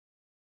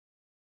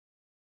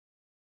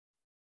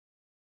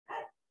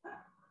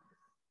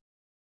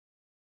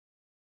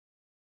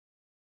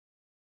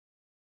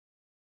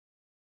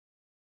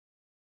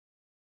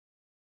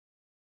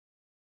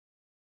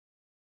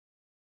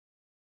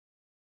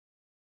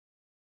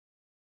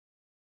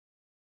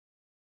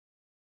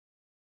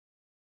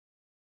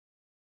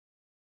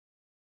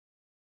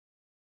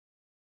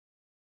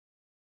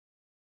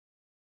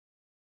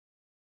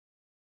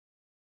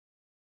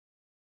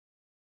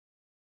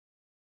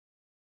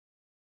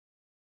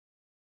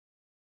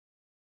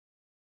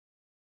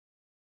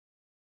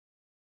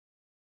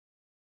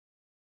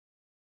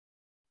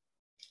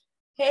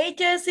Hey,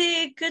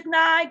 Jessie. Good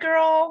night,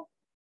 girl.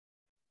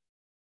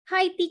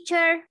 Hi,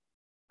 teacher.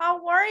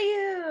 How are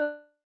you?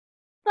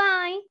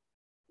 Fine.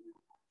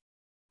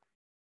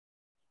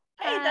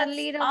 Hey,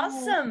 that's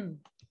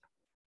awesome.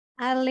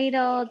 A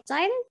little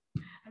tired?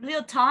 A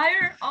little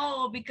tired?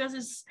 Oh, because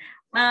it's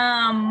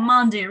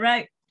Monday,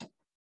 right?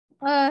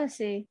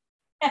 See.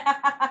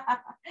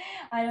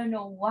 I don't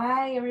know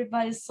why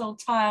everybody's so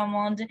tired on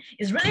Monday.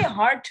 It's really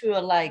hard to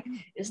like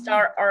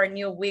start our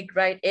new week,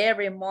 right?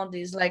 Every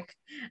Monday is like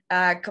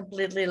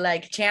completely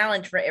like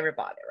challenge for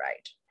everybody,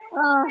 right?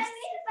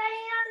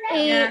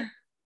 Yeah.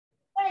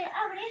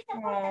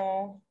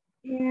 Oh.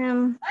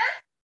 Yeah.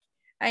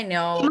 I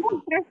know,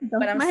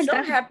 but I'm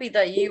so happy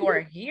that you are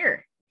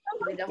here.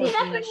 That was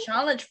being a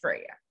challenge for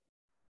you.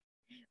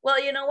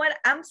 Well, you know what?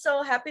 I'm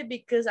so happy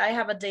because I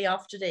have a day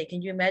off today.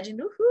 Can you imagine?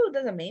 Woohoo,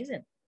 that's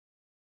amazing.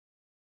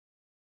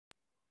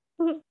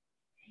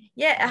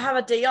 Yeah, I have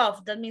a day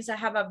off. That means I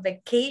have a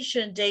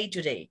vacation day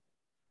today.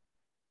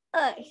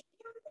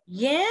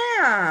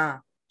 Yeah,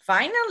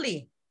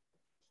 finally.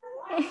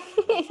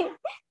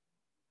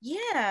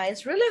 Yeah,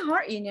 it's really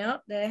hard, you know,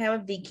 that I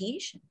have a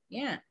vacation.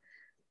 Yeah.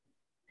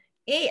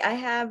 Hey, I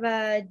have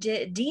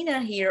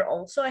Dina here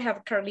also. I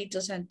have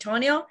Carlitos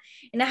Antonio.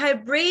 And I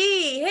have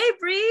Bree. Hey,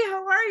 Bree,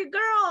 how are you,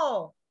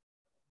 girl?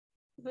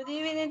 Good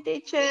evening,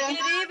 teacher.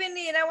 Good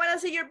evening. I want to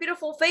see your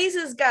beautiful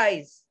faces,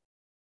 guys.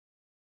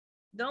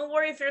 Don't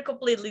worry if you're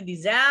completely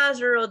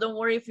disaster or don't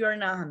worry if you're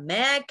in a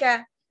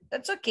Mecca.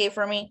 That's okay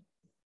for me.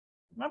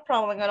 No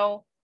problem at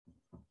all.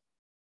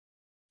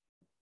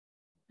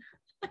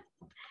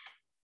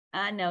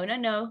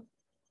 No.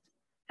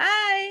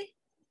 Hi.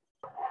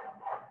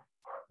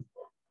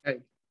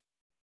 Hey.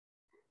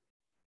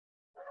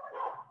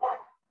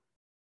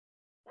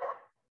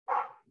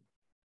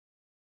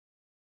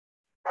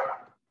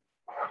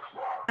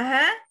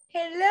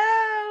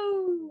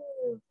 Hello.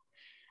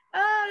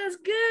 Oh, that's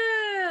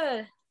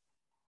good.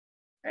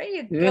 There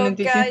you Good go,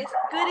 evening, guys. teacher.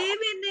 Good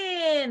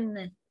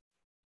evening.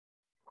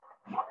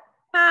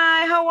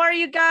 Hi, how are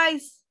you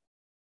guys?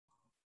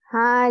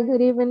 Hi,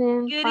 good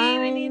evening. Good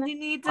Fine. evening,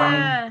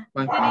 Dinita.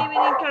 Fine. Good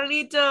evening,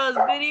 Carlitos.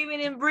 Good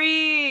evening,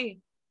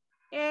 Bree.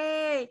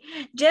 Yay.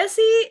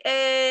 Jessie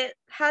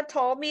had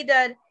told me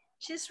that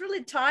she's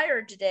really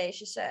tired today,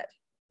 she said.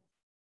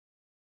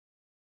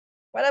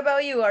 What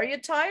about you? Are you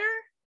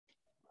tired?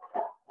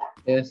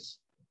 Yes.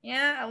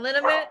 Yeah, a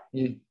little bit.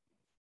 Yeah.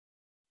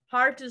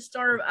 Hard to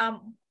start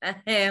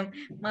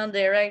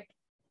Monday, right?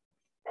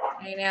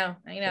 I know.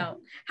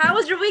 How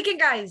was your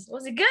weekend, guys?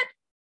 Was it good?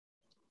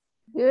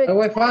 Good. I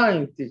was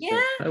fine, teacher. Yeah,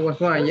 I was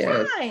fine,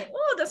 yes. Fine.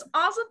 Oh, that's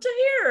awesome to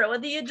hear.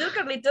 What do you do,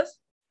 Carlitos?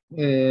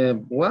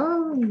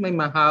 Well, in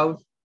my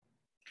house.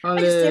 I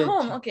stay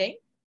home, okay.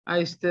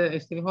 I stay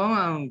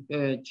home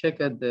and check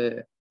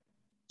the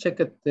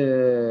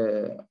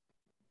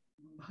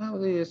how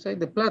do you say,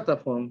 the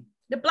platform?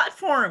 The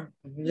platform.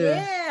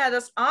 Yes. Yeah,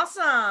 that's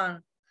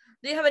awesome.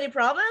 Do you have any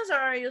problems or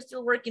are you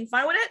still working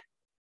fine with it?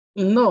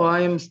 No, I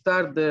am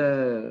start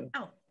the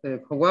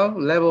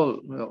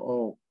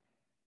level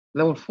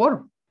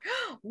 4.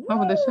 How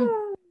would I say?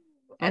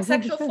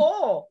 Section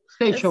 4.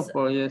 Section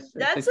 4, yes.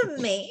 That's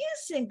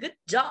amazing. Good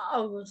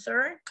job,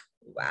 sir.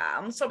 Wow,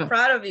 I'm so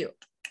proud of you.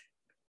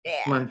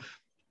 Yeah.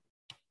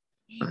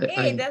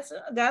 Hey,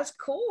 that's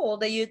cool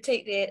that you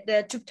took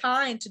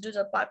time to do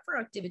the platform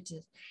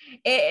activities.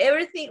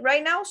 Everything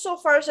right now so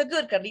far so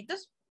good,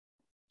 Carlitos.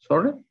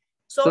 Sorry?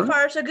 So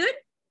far so good?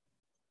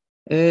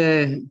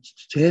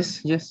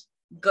 Yes.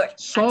 Good.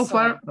 So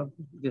far,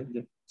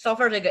 yeah. So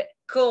far so good.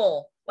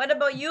 Cool. What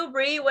about you,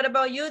 Bree? What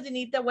about you,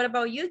 Denita? What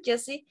about you,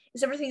 Jessie?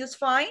 Is everything is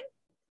fine?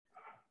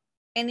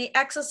 Any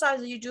exercise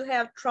that you do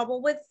have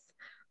trouble with?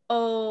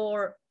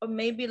 Or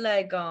maybe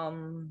like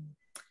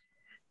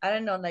I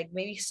don't know, like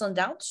maybe some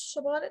doubts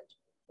about it?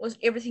 Was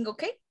everything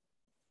okay?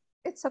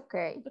 It's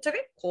okay. It's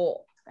okay?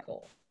 Cool.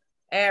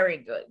 Very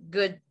good.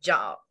 Good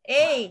job.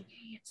 Hey,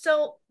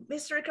 so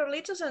Mr.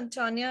 Carlitos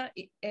Antonio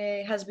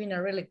has been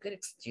a really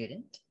good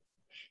student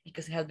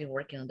because he has been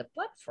working on the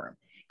platform.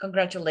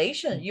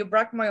 Congratulations. You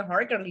broke my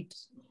heart,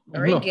 Carlitos.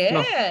 Very good.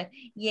 No.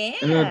 Yeah.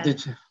 No,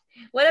 teacher.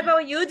 What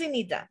about you,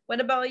 Dinita? What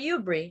about you,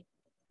 Bree?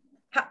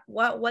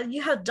 What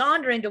you have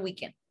done during the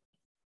weekend?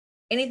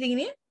 Anything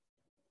new?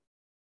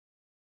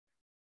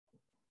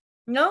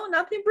 No,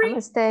 nothing, Bree?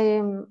 I'm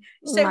staying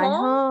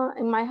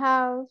in my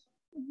house.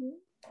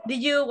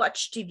 Did you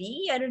watch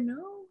TV? I don't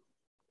know.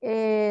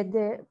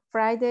 The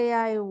Friday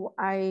I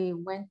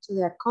went to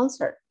the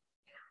concert.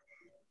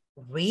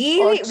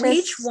 Really?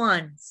 Which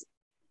one?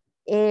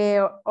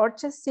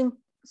 Orchestra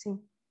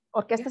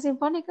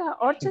Sinfónica.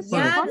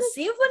 Yeah, the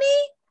symphony?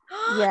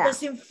 Yeah. The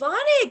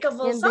Symphonic of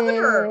El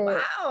Salvador.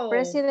 Wow.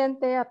 President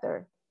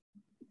Theater.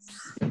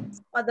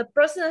 The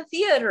President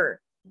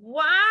Theater.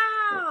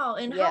 Wow.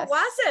 And how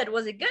was it?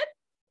 Was it good?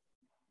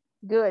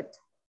 Good.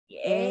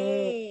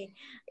 Yay.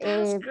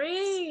 That's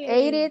great.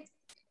 Ate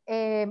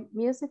it.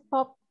 Music,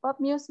 pop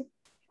music.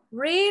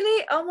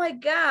 Really? Oh my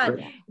God.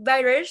 Yeah.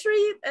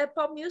 Variety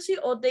pop music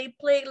or they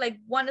play like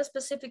one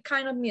specific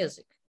kind of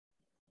music?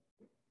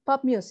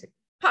 Pop music.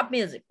 Pop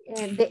music.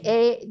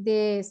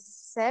 The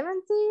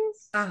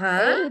 70s,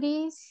 Uh-huh.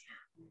 80s,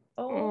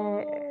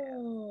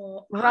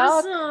 Oh,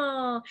 rock,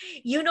 awesome.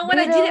 You know what?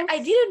 I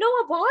Beatles. didn't know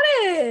about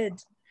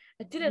it.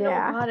 I didn't know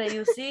Yeah. about it.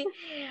 You see,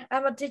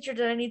 I'm a teacher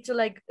that I need to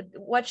like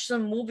watch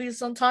some movies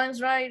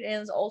sometimes, right?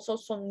 And also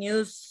some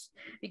news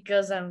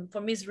because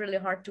for me it's really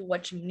hard to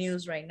watch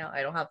news right now.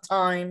 I don't have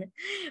time,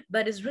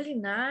 but it's really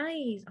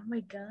nice. Oh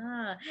my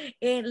God.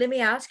 And let me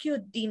ask you,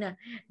 Dina,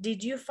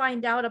 did you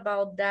find out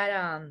about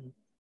that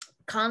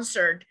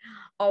concert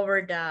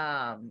over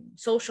the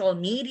social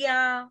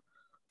media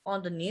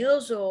on the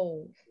news,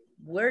 or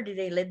where did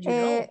they let you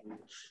know?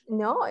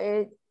 No,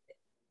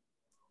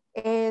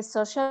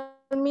 social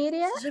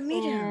media, Social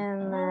media.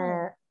 and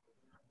Oh.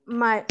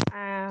 my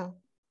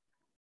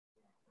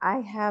I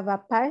have a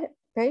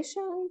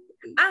patient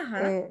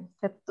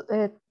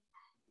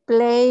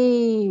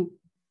play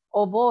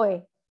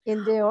oboe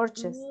in the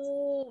orchestra.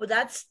 Oh,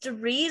 that's the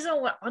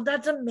reason why. Oh,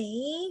 that's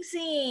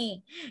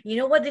amazing. You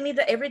know what,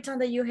 Denita? Every time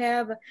that you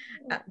have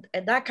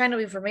that kind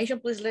of information,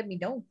 please let me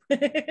know.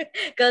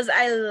 Because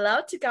I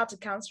love to go to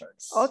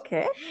concerts.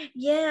 Okay.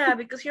 Yeah,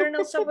 because here in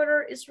El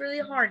Salvador, it's really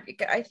hard.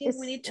 I think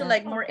we need to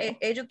like more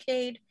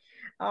educate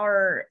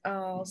our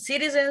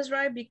citizens,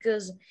 right?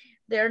 Because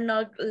they're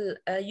not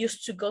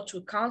used to go to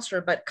a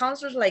concert, but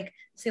concerts like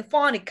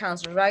symphonic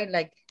concerts, right?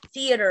 Like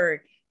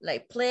theater,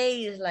 like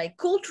plays, like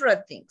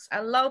cultural things.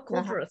 I love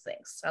cultural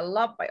things. I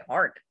love by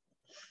heart.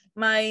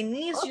 My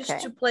niece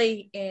used to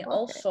play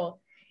also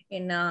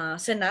in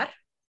Senar,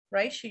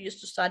 right? She used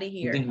to study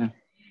here. Yeah.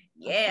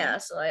 Yeah,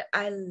 so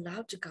I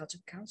love to go to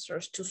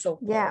concerts, to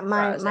soap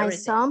my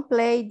son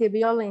played the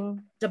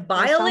violin. The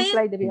violin?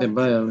 Played the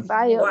violin.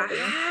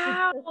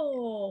 Wow.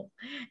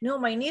 No,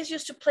 my niece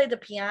used to play the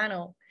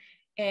piano,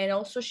 and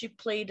also she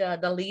played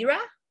the lira.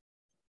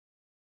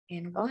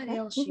 And what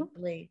else she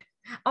played?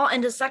 Oh,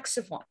 and the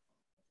saxophone.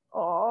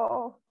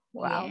 Oh,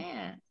 wow.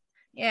 Yeah.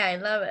 Yeah, I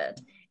love it.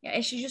 Yeah,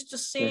 and she used to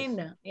sing,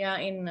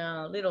 in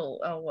a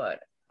little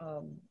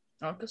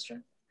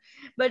orchestra.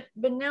 But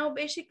now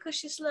basically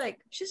she's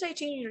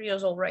 18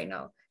 years old right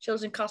now. She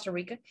was in Costa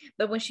Rica.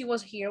 But when she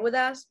was here with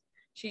us,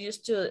 she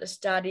used to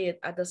study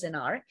at the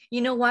Senar.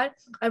 You know what?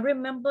 I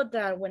remember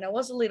that when I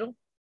was a little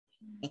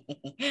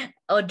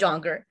or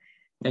younger.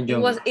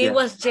 It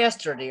was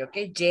yesterday,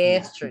 okay?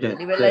 Yesterday.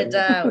 Leave it like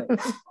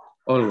that.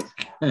 Always.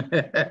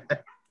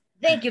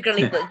 Thank you,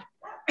 Carlito.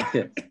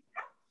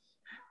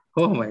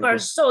 Oh my God. You are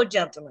so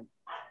gentleman.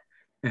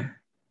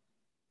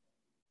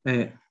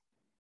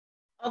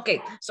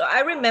 Okay, so I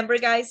remember,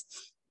 guys,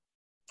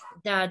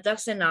 that the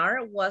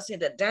Senar was in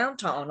the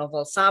downtown of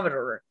El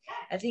Salvador.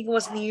 I think it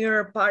was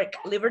near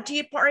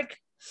Liberty Park.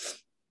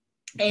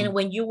 And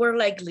when you were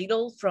like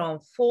little,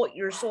 from 4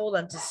 years old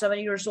until 7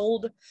 years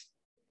old,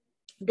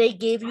 they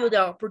gave you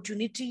the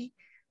opportunity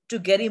to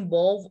get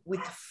involved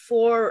with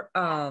four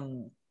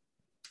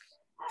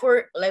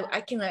like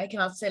I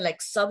cannot say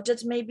like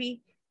subjects.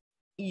 Maybe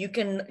you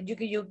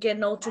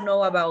get to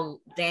know about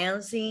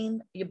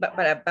dancing,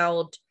 but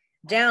about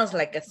dance,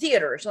 like a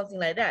theater or something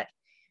like that.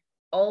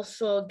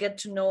 Also get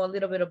to know a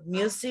little bit of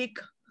music,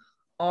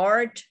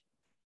 art,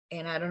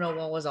 and I don't know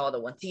what was the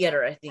other one,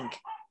 theater, I think.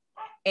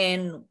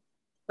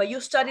 But you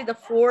study the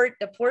four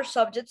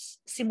subjects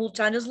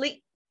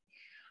simultaneously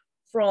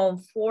from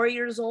 4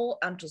 years old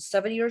until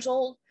 7 years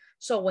old.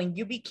 So when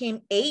you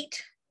became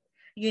 8,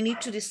 you need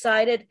to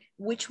decide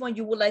which one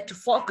you would like to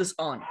focus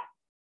on,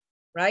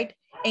 right?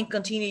 And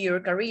continue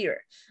your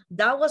career.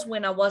 That was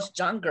when I was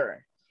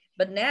younger.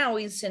 But now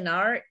in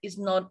Senar, it's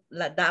not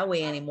like that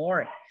way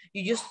anymore.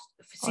 You just,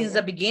 since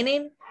the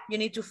beginning, you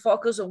need to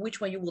focus on which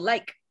one you would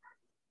like.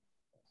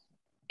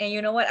 And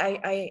you know what?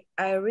 I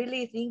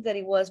really think that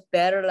it was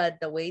better like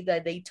the way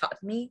that they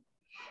taught me,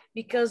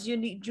 because you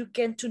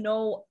get to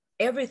know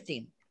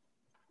everything: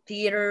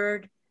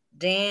 theater,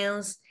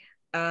 dance,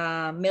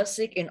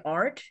 music, and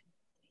art.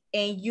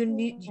 And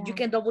you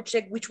can double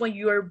check which one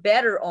you are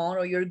better on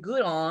or you're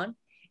good on,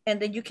 and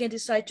then you can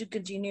decide to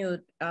continue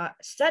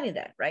studying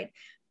that, right?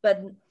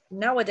 But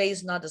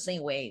nowadays, not the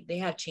same way. They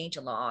have changed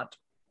a lot.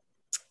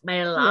 But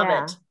I love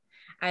it.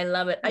 I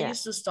love it. I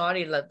used to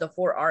study like the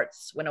 4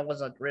 arts when I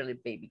was a really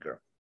baby girl.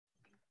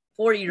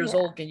 4 years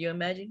old, can you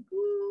imagine?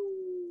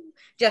 Woo.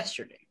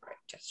 Yesterday, right?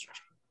 Yesterday.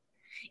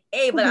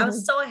 Hey, but I'm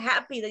so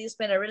happy that you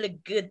spent a really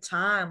good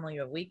time on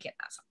your weekend.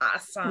 That's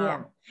awesome.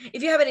 Yeah.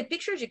 If you have any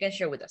pictures, you can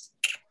share with us.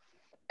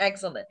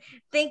 Excellent.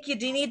 Thank you,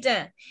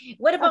 Dinita.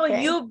 What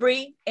about you,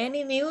 Bree?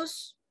 Any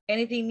news?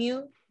 Anything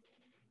new?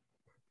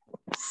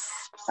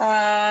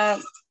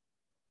 That's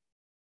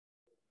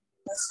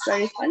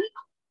very funny.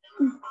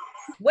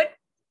 What?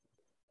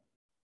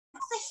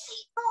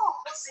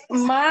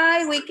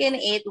 My weekend,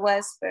 it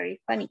was very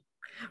funny.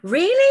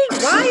 Really?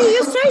 Why do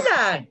you say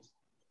that?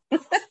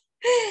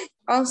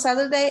 On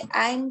Saturday,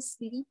 I'm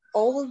sleeping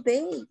all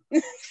day.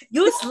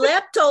 You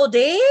slept all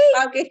day?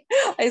 Okay,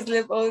 I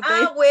slept all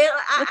day. Well,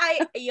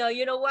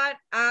 you know what?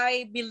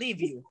 I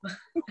believe you.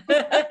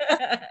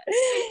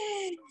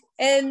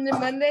 And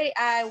Monday,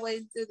 I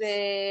went to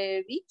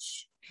the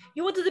beach.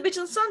 You went to the beach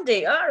on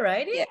Sunday, all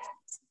righty. Yeah.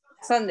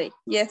 Sunday,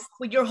 yes.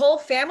 With your whole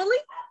family?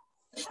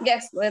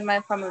 Yes, with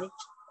my family.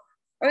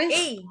 Okay.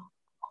 Hey,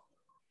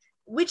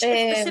 which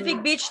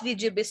specific beach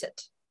did you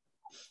visit?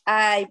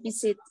 I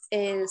visit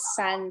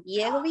San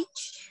Diego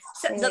Beach.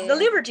 The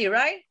Liberty,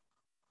 right?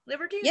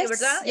 Liberty? Yes,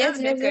 Libertad? yes,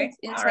 Yeah, yes, okay. yes,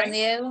 in All San right.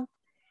 Diego.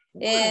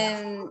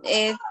 And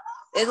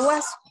it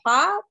was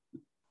hot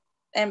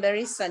and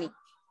very sunny.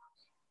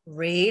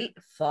 Real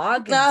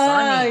fog and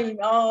sunny. I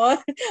know.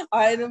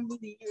 I don't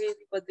believe it,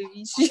 but the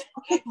beach.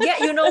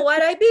 Yeah, you know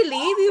what? I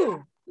believe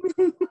you.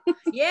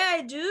 Yeah,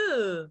 I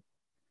do.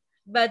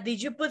 But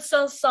did you put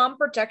some sun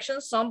protection,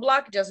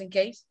 sunblock, just in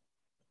case?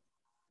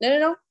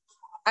 No.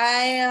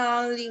 I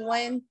only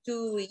went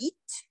to eat.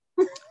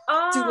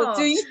 Oh,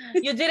 to eat.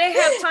 you didn't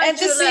have time And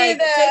to to see like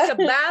the... take a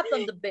bath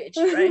on the beach,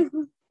 right?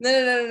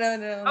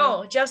 No.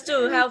 Oh, just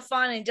to have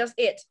fun and just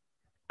eat.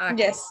 Okay.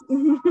 Yes.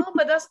 Oh,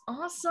 but that's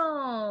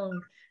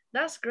awesome.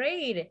 That's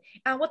great.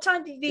 And what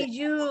time did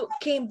you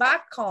came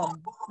back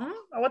home?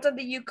 What time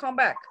did you come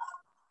back?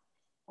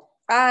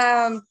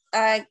 I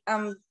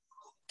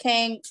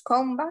can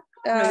come back.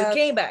 No, you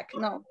came back.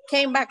 No,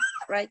 came back,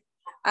 right?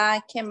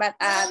 I came back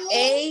at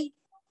 8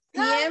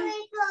 p.m.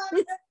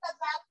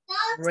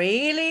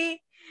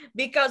 Really?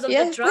 Because of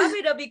the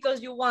traffic or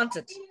because you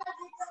wanted?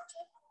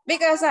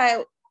 Because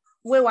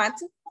we want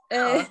to.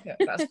 Oh, okay.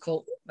 That's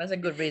cool. That's a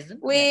good reason.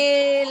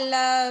 We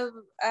love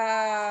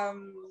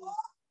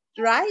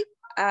drive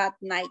at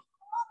night.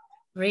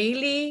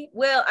 Really?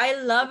 Well, I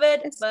love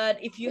it, Yes. but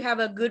if you have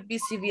a good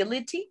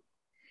visibility,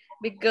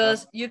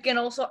 because you can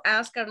also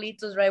ask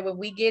Carlitos, right? When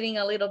we're getting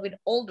a little bit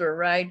older,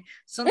 right?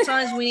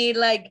 Sometimes we need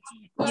like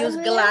use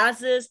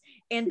glasses,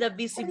 and the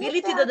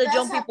visibility that the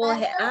young people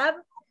have,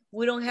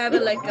 we don't have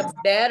it like a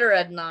better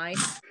at night,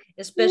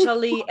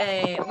 especially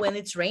when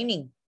it's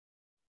raining.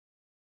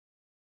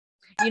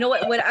 You know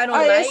what I don't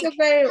like?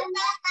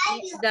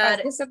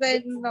 That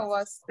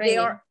they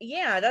are,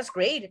 yeah, that's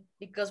great,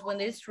 because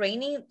when it's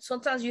raining,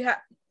 sometimes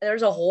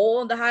there's a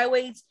hole in the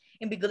highways,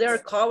 and because they're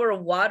covered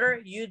in water,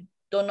 you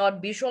do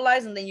not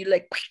visualize, and then you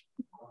like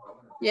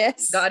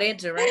yes got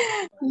into,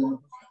 right?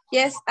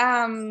 Yes.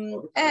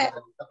 I'm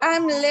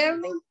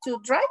learning to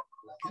drive.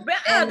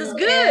 That's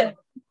good.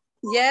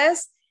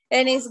 Yes,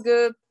 and it's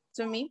good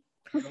to me.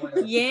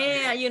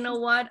 Yeah, you know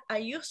what? I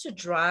used to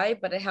drive,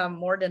 but I have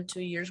more than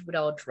 2 years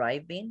without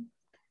driving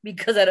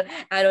because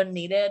I don't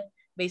need it.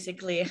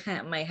 Basically,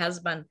 my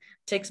husband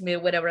takes me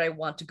wherever I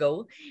want to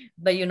go.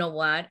 But you know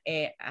what?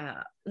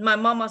 My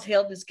mama's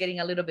health is getting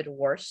a little bit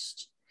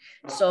worse.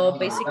 So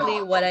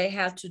basically, what I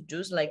have to do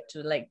is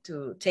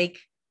to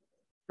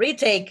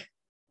retake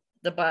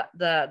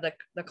the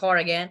car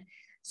again.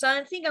 So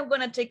I think I'm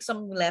gonna take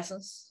some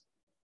lessons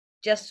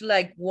just to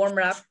like warm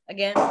up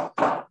again.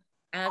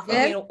 And I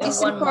think in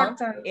 1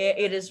 month,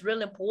 it is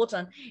really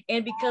important.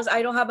 And because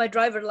I don't have my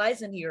driver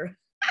license here,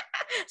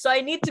 so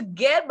I need to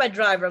get my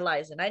driver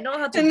license. I know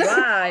how to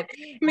drive.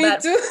 Me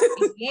too.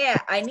 Yeah,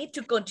 I need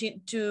to continue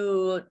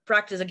to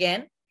practice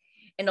again,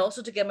 and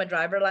also to get my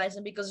driver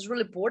license, because it's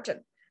really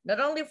important. Not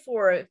only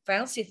for a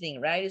fancy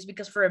thing, right? It's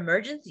because for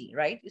emergency,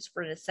 right? It's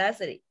for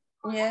necessity.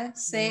 Yeah,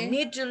 You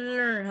need to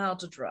learn how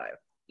to drive.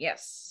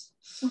 Yes.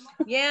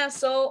 Yeah,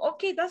 so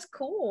okay, that's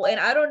cool. And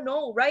I don't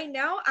know, right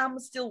now I'm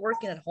still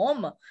working at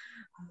home,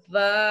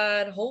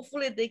 but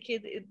hopefully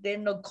they're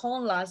not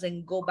calling us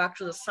and go back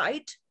to the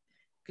site,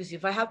 because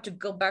if I have to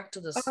go back to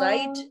the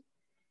site,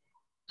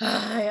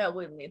 I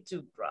will need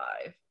to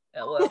drive.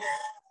 Well,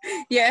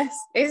 yes,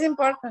 it's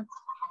important.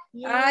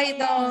 yeah.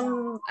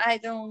 I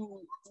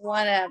don't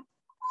want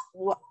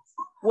to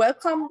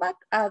welcome back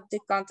at the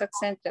contact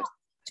center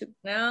too.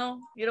 No,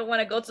 you don't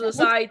want to go to the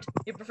site.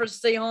 You prefer to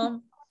stay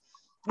home.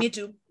 Me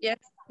too. Yeah,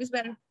 it's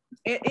better.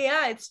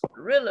 Yeah, it's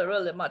really,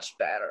 really much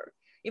better.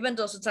 Even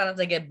though sometimes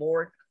I get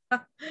bored,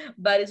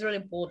 but it's really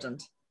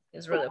important.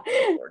 It's really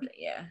important.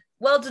 Yeah.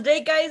 Well,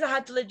 today, guys, I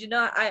had to let you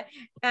know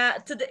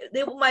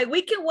my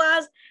weekend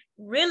was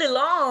really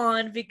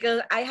long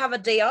because I have a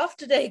day off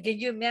today. Can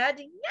you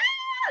imagine?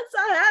 Yeah,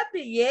 so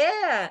happy.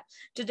 Yeah.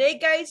 Today,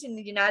 guys, in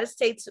the United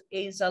States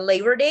is a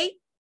Labor Day.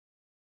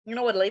 You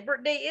know what Labor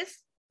Day is?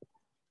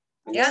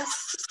 Yeah.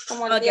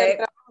 Okay.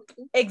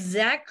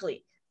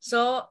 Exactly.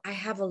 So I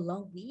have a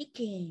long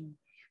weekend.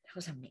 That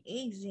was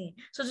amazing.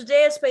 So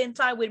today I spent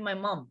time with my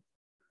mom.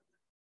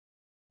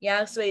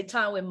 Yeah, I spent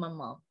time with my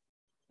mom.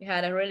 We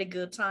had a really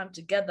good time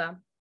together.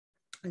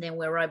 And then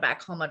we're right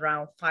back home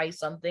around 5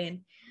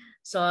 something.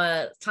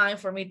 So time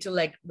for me to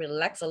like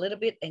relax a little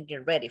bit and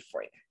get ready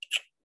for it.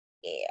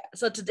 Yeah.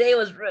 So today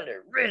was really,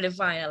 really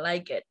fun. I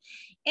like it.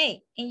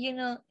 Hey, and you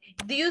know,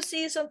 do you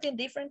see something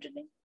different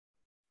today?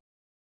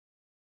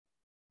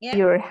 Yeah.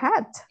 Your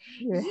hat.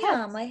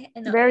 Yeah, my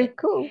very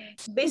cool.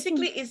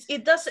 Basically,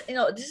 it does, you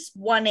know, this is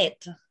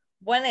bonnet.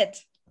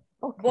 Okay.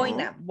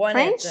 Bonnet.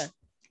 French?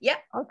 Yeah.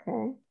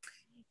 Okay.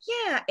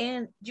 Yeah,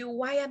 and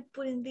why I'm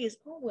putting this?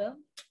 Oh well.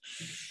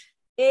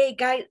 Hey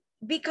guys,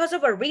 because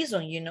of a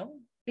reason, you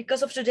know,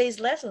 because of today's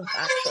lessons,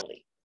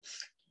 actually.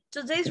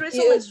 Today's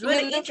lesson is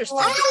really interesting.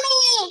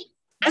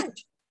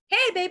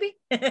 Hey, baby.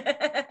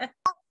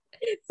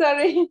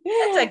 Sorry.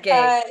 It's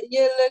okay.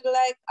 You look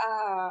like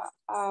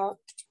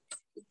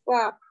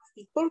what?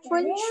 People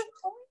French?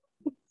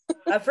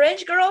 A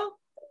French girl?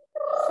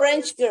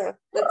 French girl.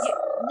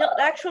 No,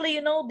 actually,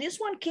 you know, this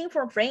one came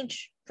from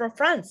France.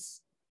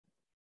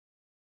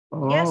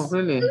 Oh, Yes.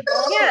 really?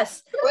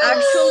 Yes.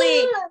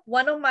 Actually,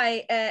 one of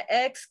my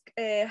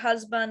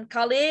ex-husband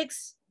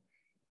colleagues,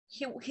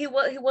 he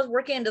was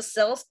working in the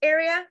sales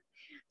area,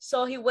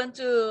 so he went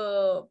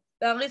to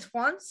Paris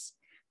once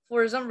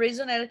for some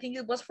reason. I think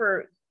it was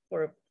for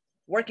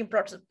working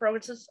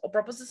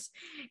purposes.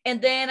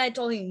 And then I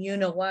told him, you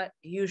know what,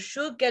 you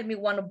should get me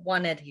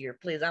one at here,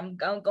 please. I'm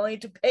going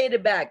to pay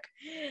it back.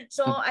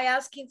 So I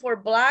asked him for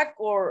black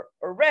or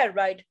red,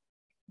 right?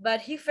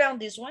 But he found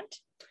this one,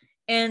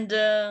 and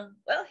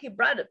well, he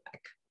brought it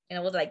back, and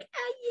I was like,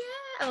 oh,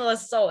 yeah, I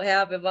was so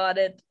happy about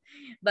it.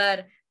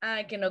 But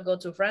I cannot go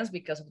to France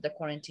because of the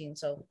quarantine,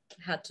 so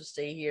I had to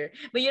stay here.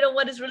 But you know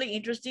what is really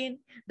interesting?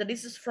 That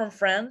this is from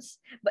France,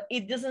 but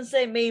it doesn't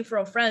say made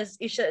from France.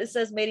 It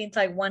says made in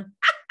Taiwan.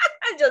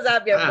 I'm just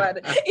happy about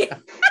it.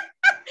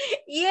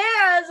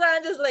 Yes,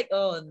 I'm just like,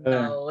 oh,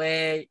 no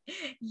way.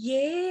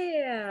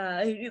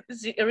 Yeah,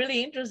 it's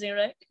really interesting,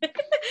 right?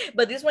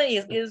 But this one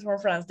is from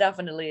France.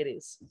 Definitely it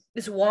is.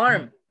 It's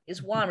warm.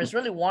 It's warm. It's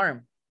really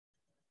warm.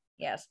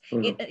 Yes.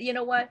 You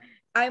know what?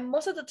 I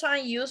most of the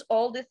time use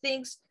all the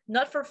things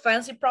not for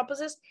fancy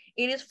purposes.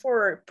 It is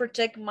for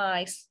protect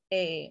my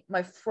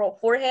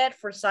forehead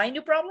for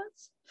sinus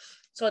problems.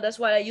 So that's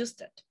why I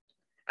used it.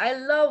 I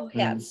love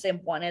hats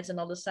and bonnets and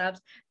all the stuff,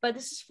 but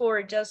this is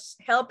for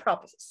just health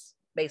purposes,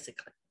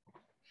 basically.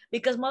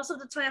 Because most of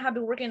the time I have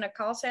been working in a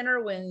call center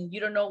when you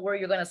don't know where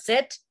you're gonna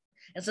sit,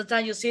 and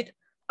sometimes you sit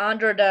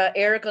under the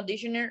air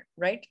conditioner,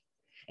 right?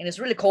 And it's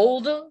really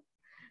cold.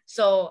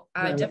 So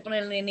I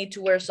definitely need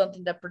to wear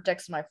something that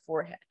protects my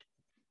forehead.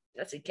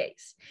 That's the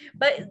case.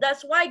 But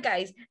that's why,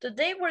 guys,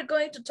 today we're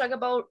going to talk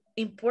about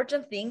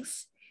important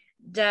things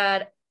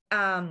that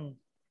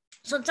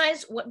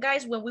sometimes,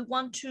 guys, when we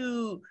want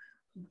to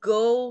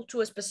go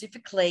to a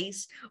specific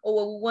place or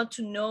when we want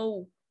to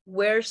know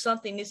where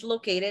something is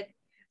located,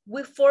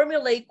 we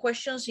formulate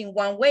questions in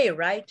one way,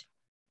 right?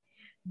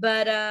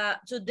 But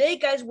today,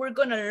 guys, we're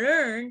going to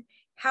learn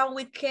how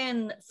we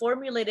can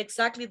formulate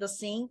exactly the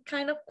same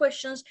kind of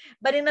questions,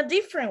 but in a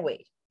different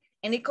way.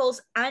 And it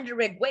calls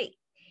indirect way.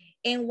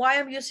 And why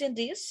I'm using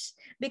this?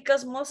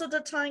 Because most of the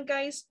time,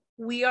 guys,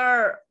 we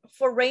are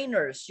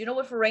foreigners. You know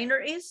what foreigner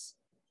is?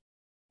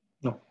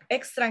 No.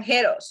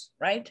 Extranjeros,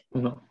 right?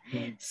 No.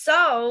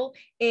 So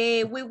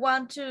we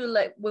want to,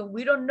 like, when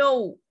we don't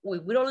know, we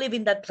don't live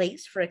in that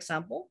place, for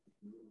example,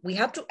 we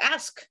have to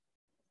ask.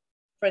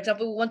 For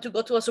example, we want to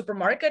go to a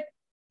supermarket.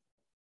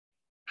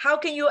 How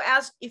can you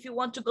ask if you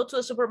want to go to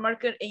a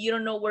supermarket and you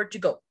don't know where to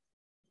go?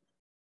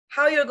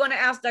 How you're going to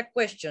ask that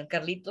question,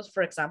 Carlitos,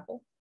 for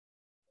example?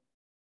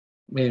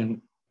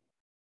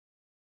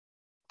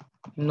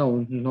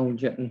 No,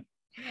 yet.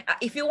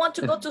 If you want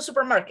to go to a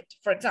supermarket,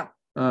 for example,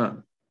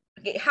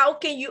 okay, how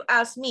can you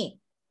ask me,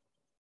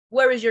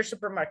 where is your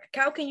supermarket?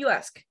 How can you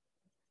ask?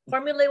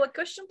 Formulate what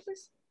question,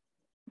 please?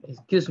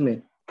 Excuse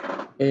me.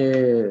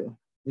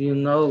 You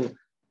know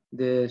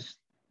the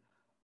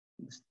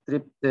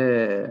strip,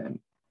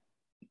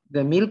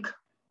 the milk?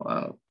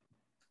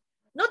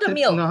 Not the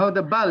milk. No, how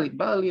the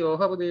valley, or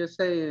how do you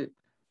say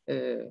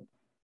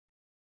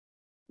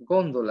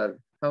gondola?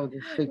 How do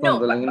you say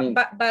gondola? No,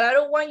 but I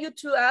don't want you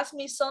to ask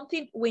me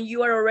something when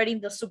you are already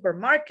in the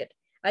supermarket.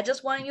 I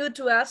just want you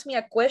to ask me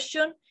a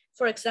question.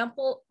 For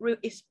example,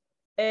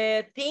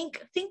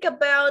 think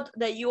about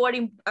that you are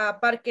in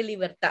Parque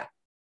Libertad.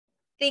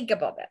 Think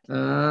about that.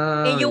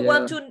 And you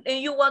want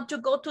to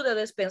go to the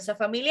despensa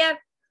familiar.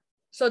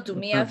 So do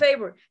me a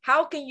favor.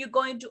 How can you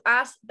going to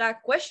ask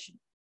that question?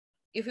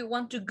 If you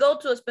want to go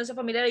to a despensa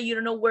familiar, you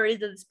don't know where is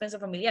the despensa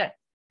familiar.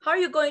 How are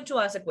you going to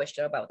ask a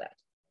question about that?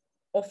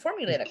 Or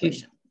formulate a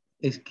question?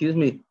 Excuse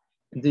me.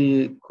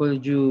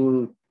 Could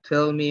you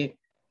tell me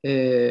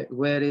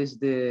where is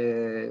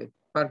the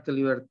Parque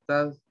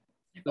Libertad?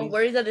 Or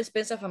where is the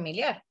despensa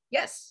familiar?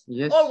 Yes.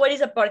 Yes. Or where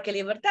is the Parque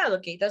Libertad?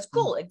 Okay, that's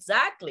cool.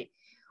 Exactly.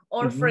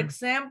 Or for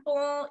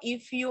example,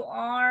 if you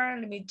are,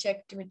 let me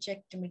check.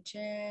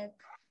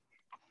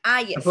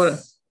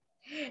 Yes.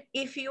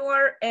 If you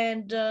are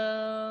at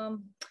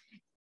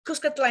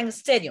Cuscatlán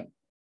Stadium,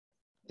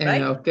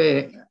 right?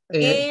 Okay.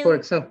 For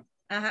example.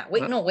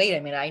 Wait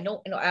a minute. I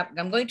know.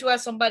 I'm going to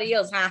ask somebody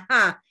else.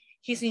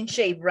 He's in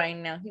shape right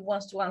now. He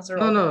wants to answer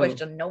all the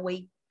questions. No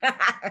way.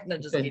 No,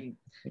 just kidding.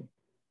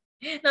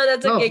 No,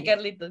 that's okay,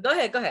 Carlitos.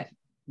 Go ahead.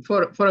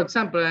 For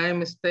example, I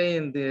am staying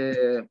in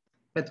the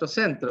Metro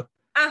Centro.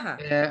 I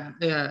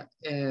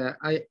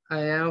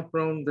am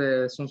from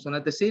the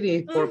Sonsonate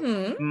City for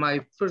my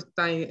first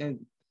time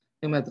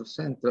in Metro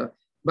Centro.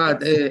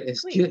 But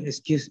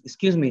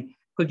excuse me,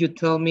 could you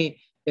tell me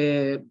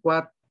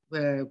what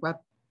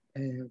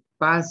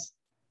bus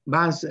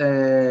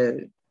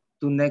to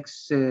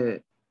next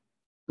to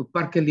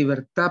Parque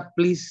Libertad,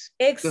 please?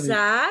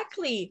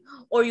 Exactly.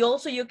 Or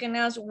you can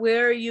ask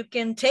where you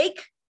can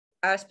take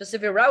a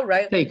specific route,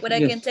 right? But I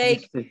can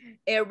take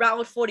a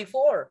route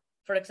 44,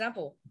 for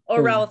example,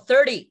 or route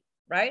 30,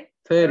 right?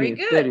 30, very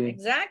good, 30.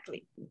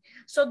 Exactly.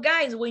 So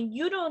guys, when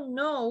you don't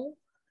know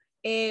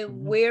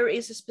where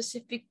is a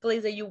specific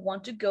place that you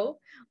want to go,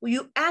 well,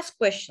 you ask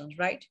questions,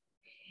 right?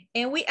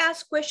 And we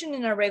ask questions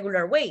in a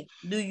regular way.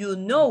 Do you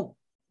know?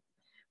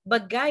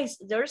 But guys,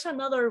 there's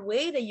another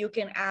way that you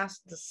can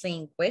ask the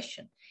same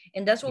question.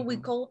 And that's what we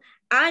call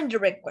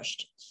indirect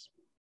questions.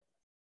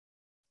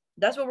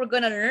 That's what we're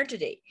going to learn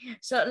today.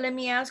 So let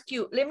me ask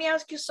you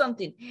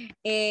something.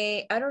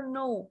 I don't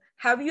know.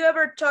 Have you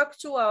ever talked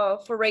to a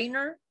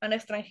foreigner, an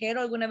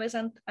extranjero? ¿Alguna vez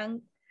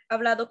han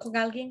hablado con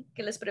alguien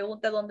que les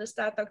pregunta dónde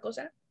está tal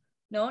cosa?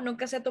 No,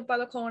 nunca se ha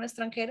topado con un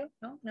extranjero.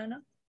 No.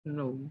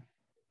 No.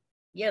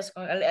 Yes,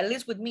 at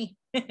least with me.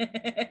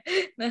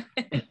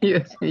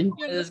 Yes. I'm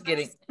just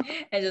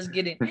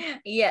kidding.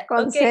 Yeah.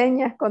 Con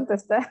señas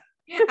contestar.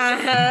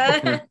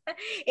 Ajá.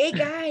 Hey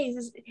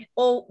guys,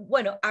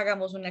 bueno,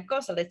 hagamos una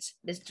cosa. Let's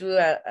do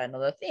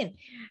another thing.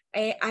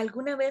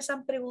 ¿Alguna vez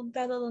han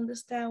preguntado dónde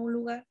está un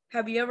lugar?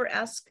 Have you ever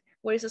asked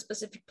where is a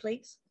specific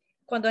place?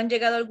 Cuando han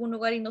llegado a algún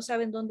lugar y no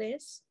saben dónde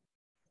es.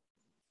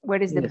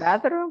 Where is the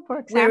bathroom, for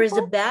example? Where is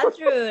the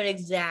bathroom?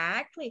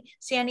 Exactly.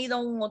 Si han ido a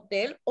un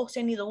hotel o se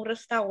han ido a un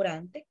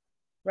restaurante,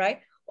 right?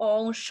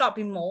 Or un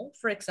shopping mall,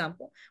 for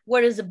example.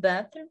 Where is the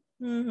bathroom?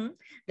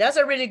 That's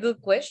a really good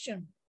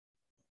question.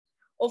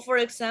 Or for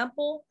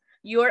example,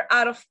 you're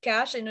out of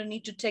cash and you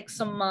need to take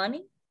some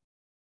money.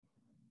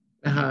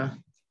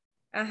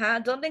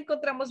 ¿Dónde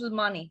encontramos el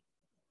money?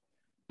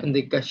 In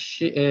the cash.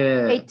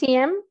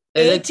 ATM?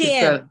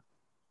 ATM.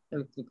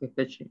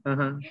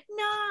 Uh-huh.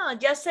 No,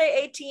 just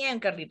say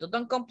ATM, Carlito.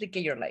 Don't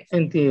complicate your life.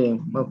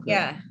 ATM, okay.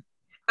 Yeah.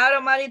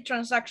 Automatic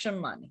transaction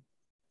money.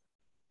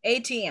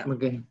 ATM.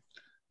 Okay.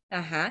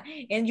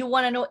 And you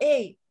want to know,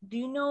 hey, do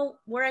you know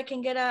where I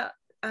can get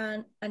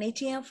an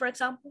ATM, for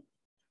example?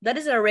 That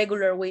is a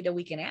regular way that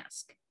we can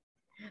ask.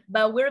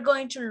 But we're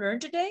going to learn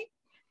today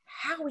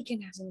how we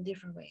can ask in a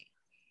different way.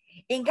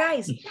 And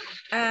guys,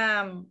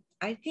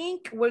 I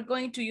think we're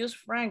going to use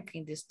Frank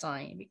in this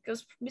time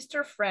because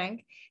Mr.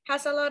 Frank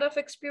has a lot of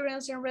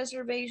experience in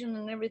reservation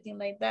and everything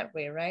like that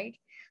way, right?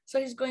 So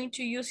he's going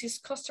to use his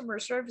customer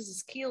service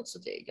skills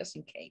today, just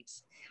in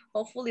case.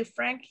 Hopefully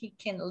Frank, he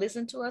can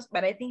listen to us,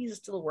 but I think he's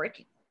still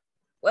working.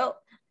 Well,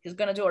 he's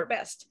gonna do our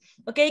best.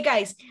 Okay,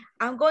 guys,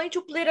 I'm going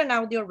to play an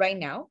audio right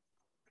now.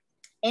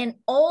 And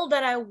all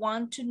that I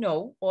want to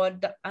know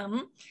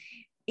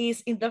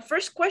is in the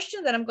first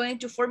question that I'm going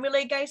to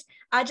formulate, guys,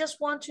 I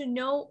just want to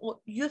know what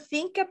you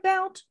think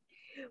about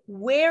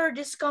where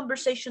this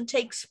conversation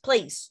takes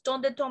place.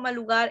 ¿Dónde toma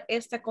lugar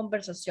esta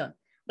conversación?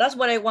 That's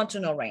what I want to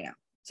know right now.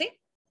 See?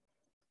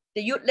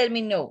 That you let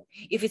me know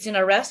if it's in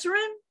a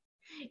restaurant,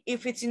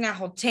 if it's in a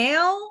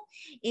hotel,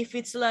 if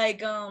it's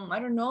like, I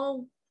don't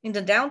know, in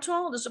the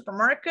downtown, the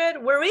supermarket,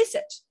 where is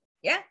it?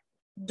 Yeah.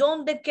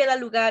 ¿Dónde queda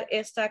lugar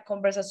esta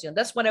conversación?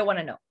 That's what I want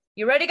to know.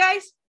 You ready,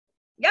 guys?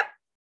 Yep.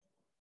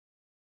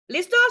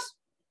 ¿Listos?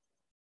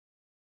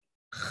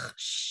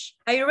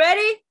 Are you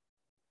ready?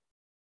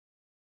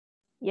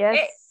 Yes.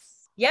 Hey,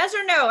 yes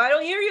or no? I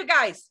don't hear you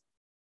guys.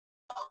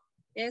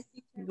 Yes.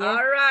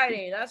 All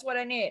righty. That's what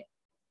I need.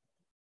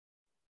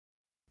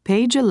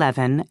 Page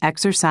 11,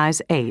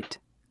 Exercise 8,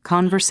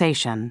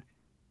 Conversation.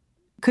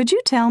 Could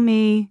you tell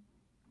me...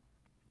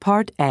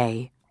 Part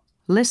A,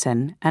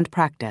 Listen and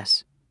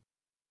Practice.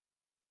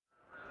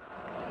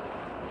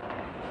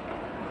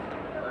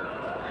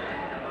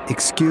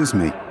 Excuse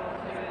me,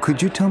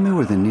 could you tell me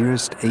where the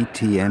nearest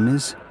ATM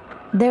is?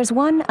 There's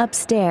one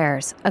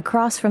upstairs,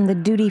 across from the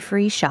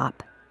duty-free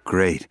shop.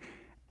 Great.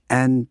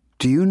 And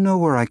do you know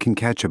where I can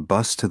catch a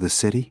bus to the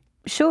city?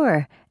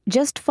 Sure.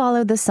 Just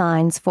follow the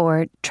signs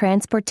for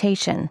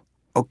transportation.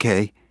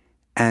 Okay.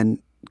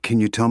 And can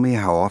you tell me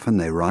how often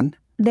they run?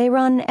 They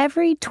run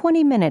every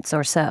 20 minutes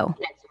or so.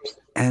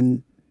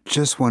 And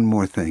just one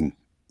more thing.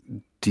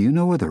 Do you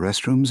know where the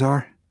restrooms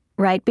are?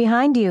 Right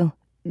behind you.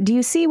 Do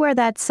you see where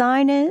that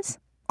sign is?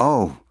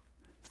 Oh,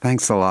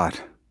 thanks a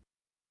lot.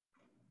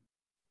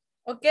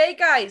 Okay,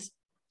 guys.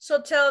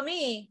 So tell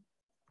me,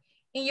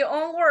 in your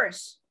own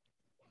words,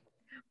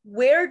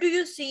 where do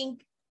you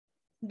think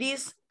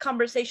this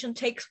conversation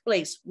takes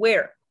place?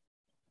 Where?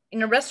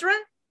 In a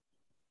restaurant?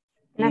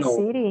 In a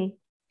city.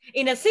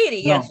 In a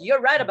city, yes,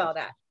 you're right about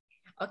that.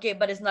 Okay,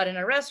 but it's not in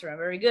a restaurant.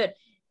 Very good.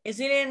 Is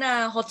it in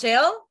a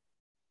hotel?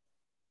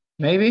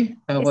 Maybe.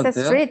 It's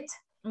a street.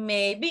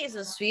 Maybe it's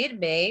a street,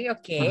 maybe.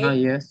 Okay.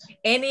 Yes.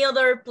 Any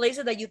other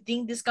places that you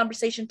think this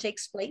conversation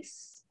takes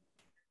place?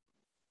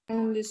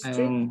 On the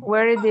street.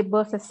 Where is the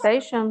bus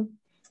station?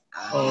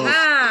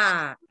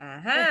 Aha.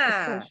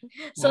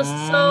 So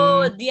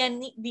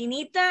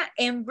Dinita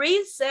and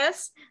Bree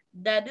says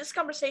that this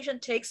conversation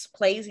takes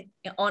place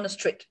on a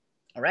street.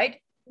 All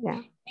right.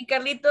 Yeah. And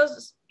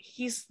Carlitos,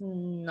 he's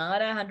not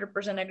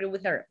 100% agree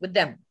with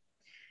them.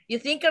 You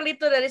think,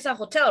 Carlito, that is a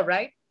hotel,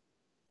 right?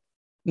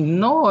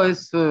 No,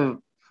 it's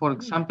for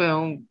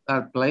example,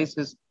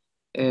 places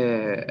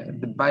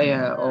the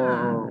buyer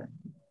or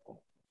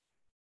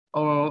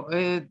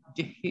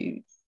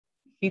he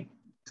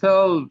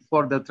hotel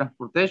for the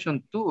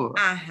transportation too.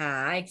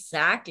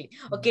 Exactly.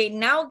 Okay,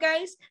 now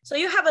guys, so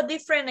you have a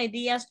different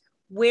ideas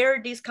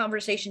where this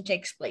conversation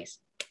takes place.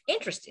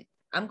 Interesting.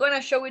 I'm going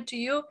to show it to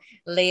you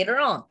later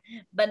on.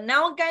 But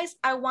now, guys,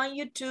 I want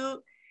you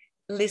to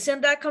listen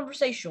to that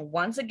conversation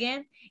once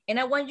again, and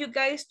I want you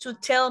guys to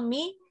tell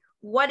me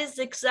what is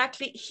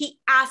exactly he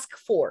asked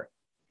for.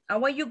 I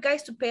want you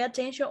guys to pay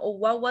attention on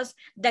what was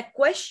the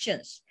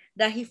questions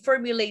that he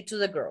formulated to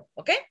the girl,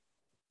 okay?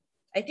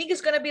 I think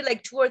it's going to be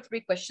like 2 or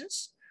 3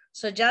 questions.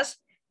 So just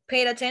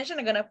pay attention.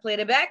 I'm going to play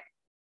it back,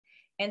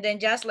 and then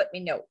just let me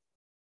know.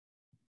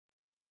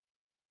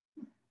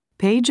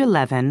 Page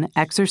 11,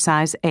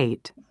 Exercise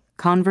 8,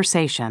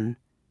 Conversation.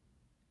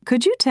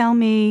 Could you tell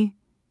me...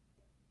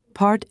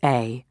 Part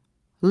A,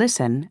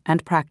 Listen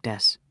and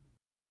Practice.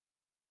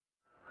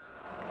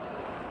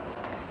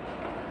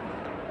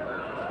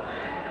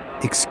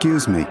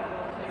 Excuse me,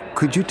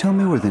 could you tell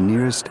me where the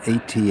nearest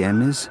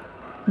ATM is?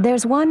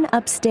 There's one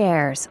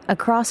upstairs,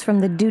 across from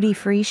the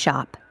duty-free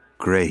shop.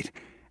 Great.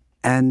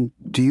 And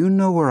do you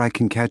know where I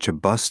can catch a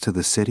bus to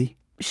the city?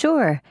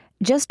 Sure.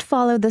 Just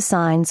follow the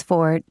signs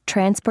for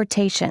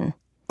transportation.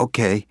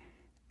 Okay.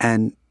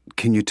 And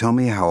can you tell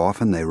me how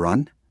often they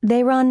run?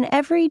 They run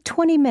every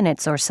 20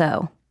 minutes or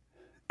so.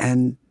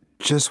 And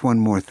just one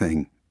more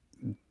thing.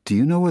 Do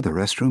you know where the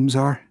restrooms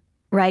are?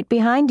 Right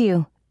behind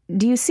you.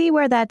 Do you see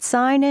where that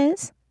sign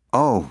is?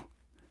 Oh,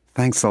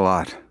 thanks a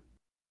lot.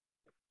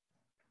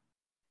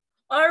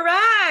 All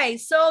right.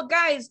 So,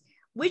 guys,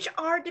 which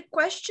are the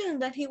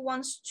questions that he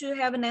wants to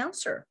have an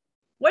answer?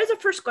 What is the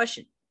first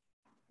question?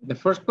 The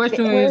first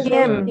question Where's is... the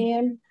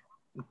ATM?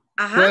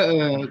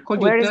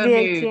 Where's the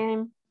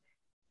ATM?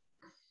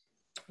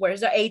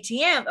 Where's the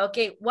ATM?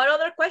 Okay, what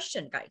other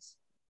question, guys?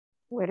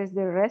 Where is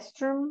the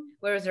restroom?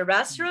 Where is the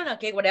restroom?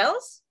 Okay, what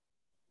else?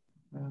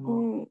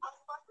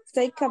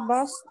 Take a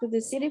bus to the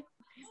city.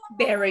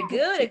 Very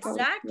good,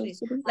 exactly.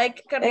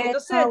 Like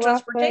Carlitos said,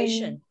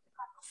 transportation.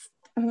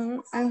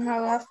 And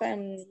how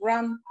often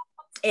run?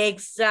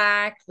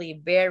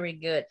 Exactly, very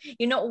good.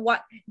 You know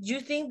what? Do you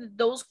think that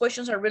those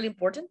questions are really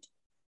important?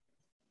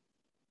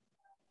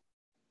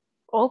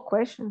 All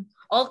questions.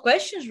 All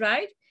questions,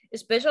 right?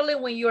 Especially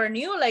when you are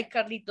new, like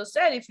Carlito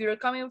said, if you're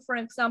coming, for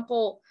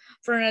example,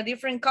 from a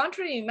different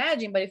country,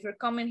 imagine, but if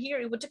you're coming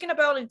here, we're talking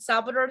about El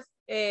Salvador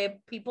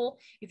people,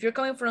 if you're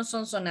coming from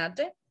Sonsonate,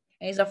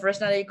 and it's the first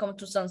time that you come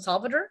to San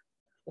Salvador,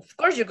 of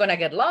course you're gonna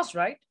get lost,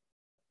 right?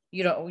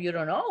 You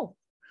don't know.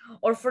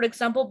 Or for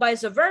example,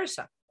 vice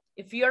versa.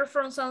 If you're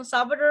from San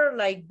Salvador,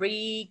 like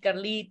Brie,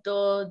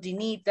 Carlito,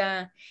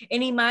 Dinita,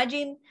 and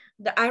imagine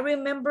that I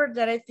remember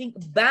that I think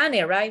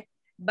Bane, right?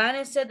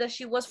 Bane said that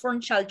she was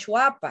from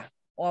Chalchuapa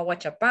or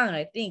Huachapan,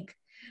 I think.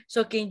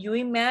 So can you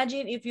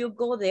imagine if you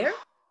go there?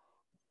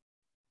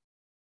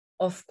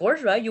 Of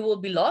course, right? You will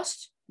be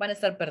lost. Van a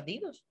estar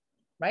perdidos,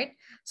 right?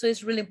 So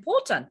it's really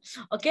important.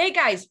 Okay,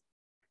 guys.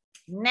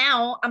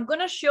 Now, I'm going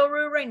to show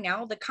you right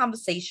now the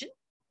conversation.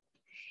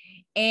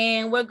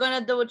 And we're going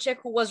to double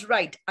check who was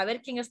right. A ver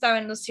quién estaba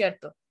en lo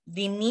cierto.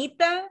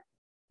 Dinita,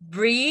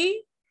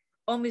 Bree,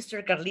 or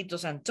Mr.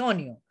 Carlitos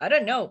Antonio. I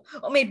don't know.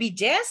 Or maybe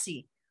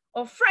Jesse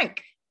or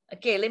Frank.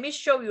 Okay, let me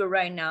show you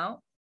right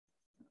now.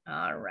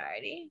 All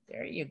righty.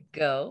 There you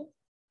go.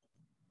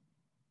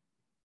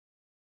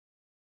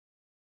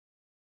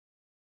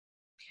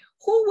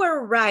 Who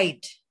were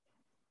right?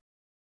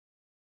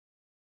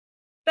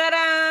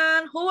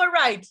 Ta-da! Who were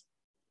right?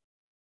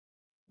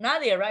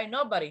 Nadia, right?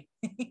 Nobody.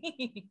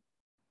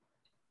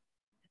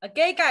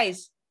 Okay,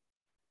 guys.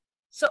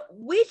 So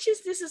which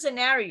is this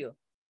scenario?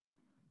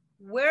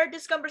 Where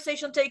this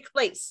conversation takes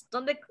place?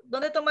 ¿Dónde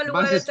toma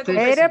lugar esta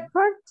conversación?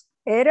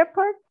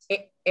 Airport.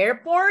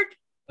 Airport?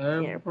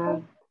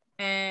 Airport.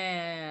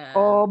 And...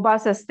 Or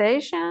bus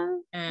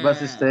station.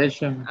 Bus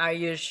station. Are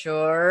you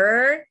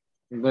sure?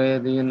 Where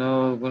do you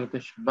know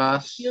which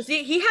bus? You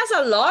see, he has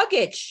a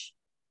luggage.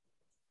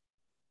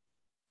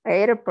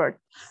 Airport.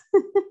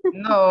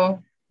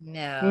 No.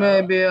 No.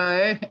 Maybe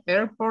an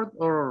airport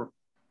or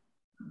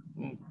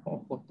a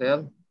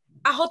hotel.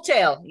 A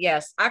hotel,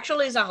 yes.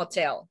 Actually, it's a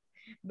hotel.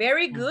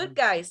 Very good,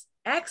 guys.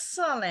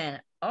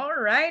 Excellent. All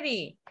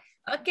righty.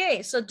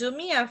 Okay, so do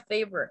me a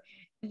favor.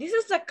 This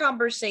is a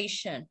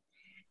conversation,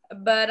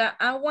 but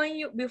I want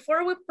you,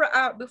 before we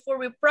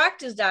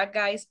practice that,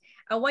 guys,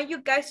 I want you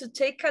guys to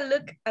take a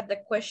look at the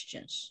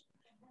questions.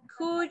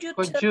 Could you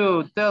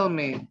tell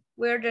me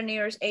where the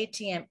nearest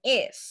ATM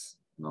is?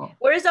 No.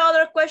 Where is the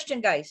other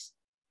question, guys?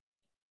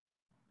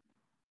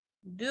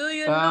 Do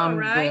you know,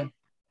 right?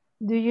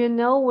 Do you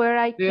know where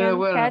I can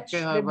catch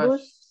the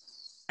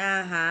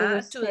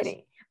bus to the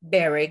city?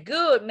 Very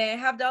good. May I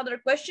have the other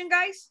question,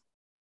 guys?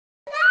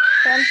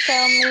 Can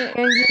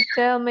you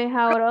tell me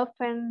how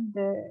often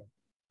they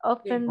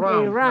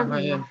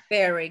run?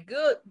 Very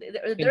good.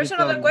 There's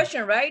another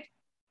question, right?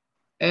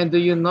 And do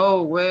you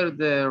know where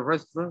the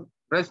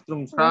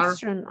restrooms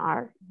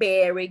are?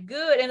 Very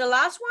good. And the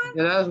last one?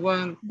 The last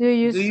one. Do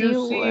you see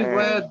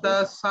where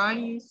the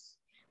sign is?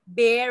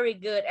 Very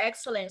good.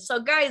 Excellent. So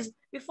guys,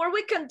 before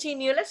we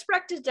continue, let's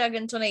practice the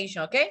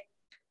intonation, okay?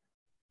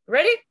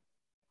 Ready?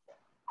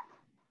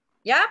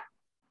 Yeah?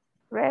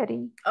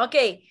 Ready.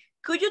 Okay.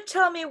 Could you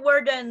tell me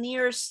where the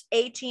nearest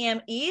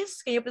ATM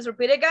is? Can you please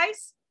repeat it,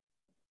 guys?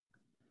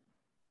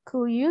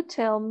 Could you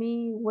tell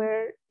me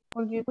where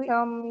the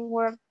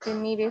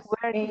nearest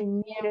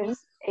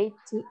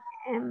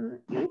ATM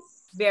is?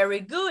 Very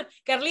good.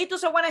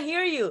 Carlitos, I want to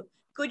hear you.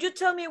 Could you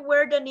tell me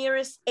where the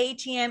nearest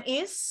ATM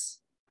is?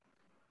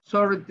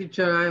 Sorry,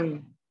 teacher,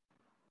 I'm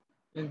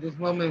in this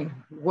moment.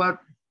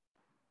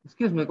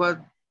 Excuse me,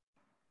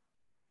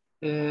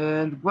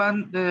 and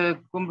one,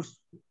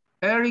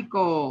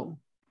 Erico.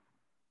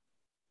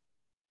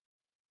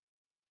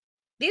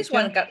 This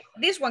one,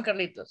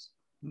 Carlitos.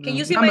 Can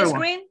you see my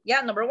screen? One.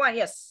 Yeah, number one,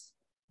 yes.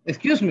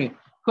 Excuse me,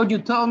 could you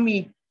tell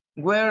me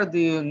where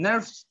the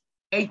nearest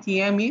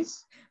ATM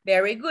is?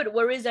 Very good.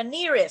 Where is the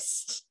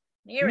nearest?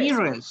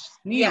 Nearest.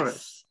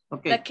 Yes.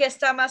 Okay. La que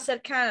está más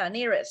cercana,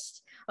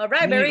 nearest. All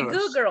right, very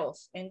good,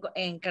 girls and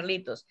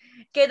Carlitos.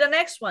 Okay, the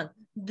next one.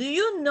 Do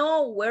you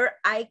know where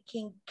I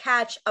can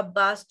catch a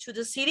bus to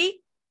the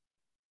city?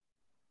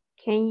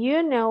 Can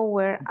you know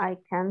where I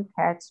can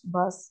catch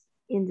bus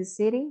in the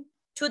city?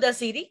 To the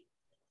city?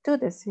 To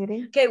the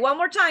city. Okay, one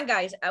more time,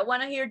 guys. I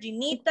want to hear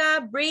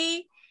Dinita,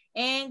 Bree,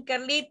 and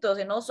Carlitos,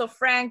 and also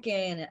Frank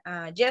and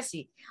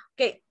Jesse.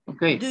 Okay.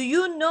 Do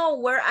you know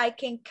where I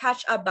can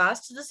catch a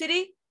bus to the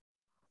city?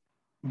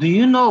 Do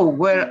you know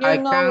where I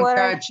can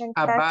catch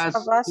a bus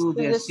to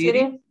the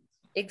city?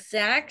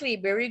 Exactly.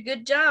 Very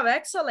good job.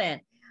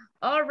 Excellent.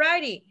 All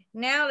righty.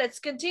 Now let's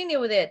continue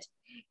with it.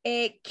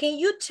 Can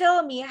you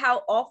tell me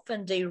how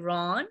often they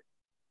run?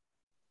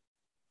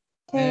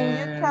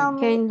 Can you tell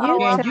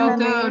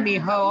me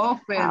how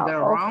often they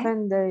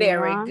run?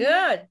 Very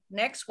good.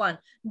 Next one.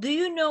 Do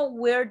you know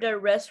where the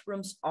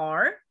restrooms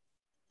are?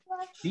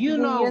 Do you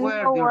know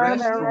where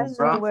the restrooms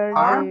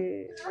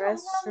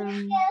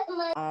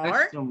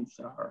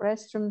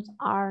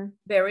are?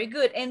 Very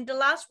good. And the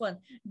last one.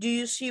 Do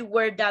you see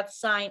where that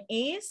sign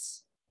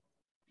is?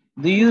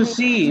 Do you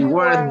see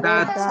where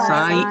that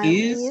sign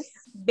is?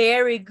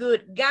 Very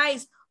good.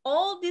 Guys,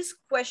 all these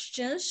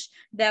questions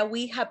that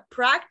we have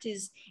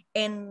practiced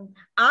and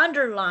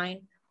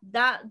underlined,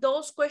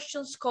 those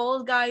questions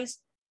called, guys,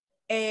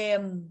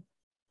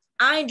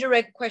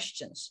 indirect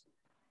questions.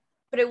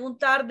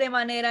 Preguntar de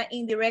manera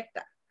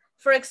indirecta.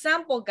 For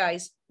example,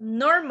 guys,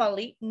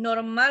 normalmente,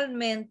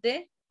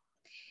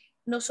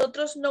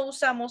 nosotros no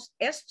usamos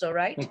esto,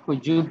 right?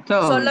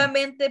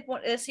 Solamente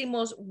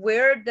decimos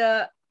where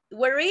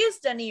is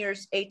the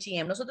nearest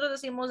ATM. Nosotros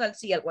decimos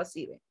algo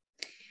así. ¿Ve?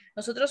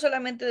 Nosotros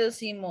solamente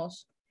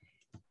decimos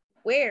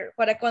where,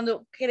 para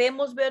cuando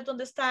queremos ver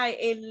dónde está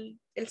el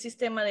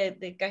sistema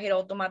de cajero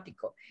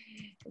automático.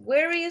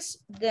 Where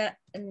is the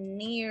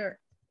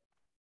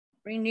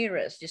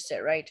nearest, you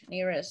said, right?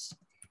 Nearest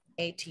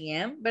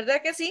ATM.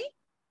 ¿Verdad que sí?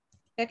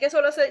 ¿Es que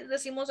solo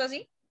decimos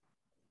así?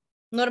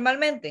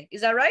 Normalmente.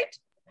 Is that right?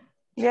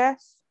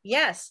 Yes.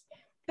 Yes.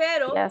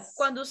 Pero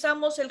cuando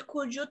usamos el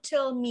could you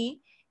tell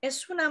me,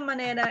 es una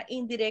manera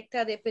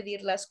indirecta de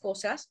pedir las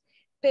cosas,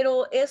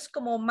 pero es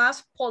como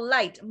más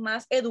polite,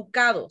 más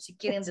educado, si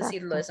quieren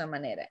decirlo de esa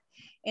manera.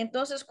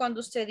 Entonces,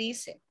 cuando usted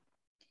dice,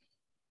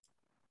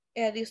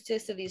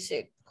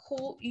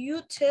 could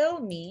you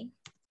tell me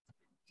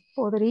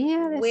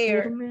 ¿Podría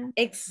decirme?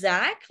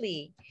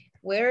 Exactly.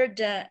 Where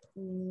the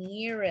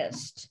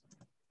nearest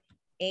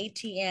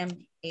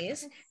ATM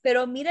is.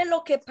 Pero mire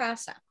lo que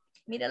pasa.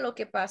 Mire lo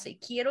que pasa. Y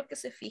quiero que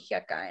se fije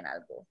acá en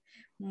algo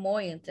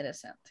muy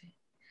interesante.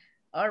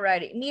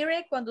 Alrighty.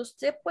 Mire, cuando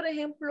usted, por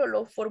ejemplo,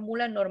 lo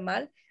formula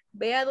normal,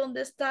 vea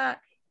dónde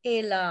está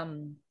el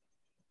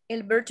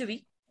verb to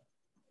be.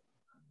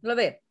 ¿Lo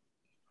ve?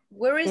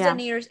 Where is the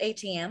nearest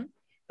ATM?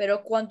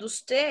 Pero cuando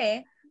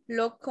usted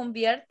lo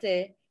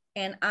convierte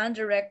en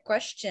indirect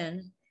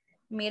question,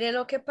 mire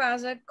lo que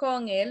pasa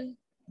con el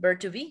verb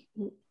to be.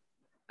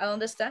 ¿A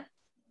dónde está?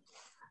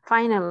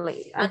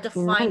 Finally. At the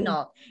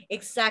final.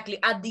 Exactly.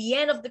 At the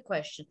end of the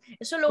question.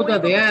 Eso es lo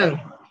único que usted,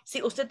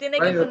 sí, usted tiene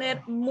que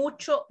tener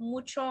mucho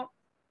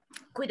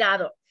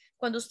cuidado.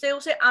 Cuando usted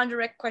use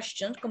indirect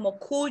questions como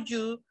could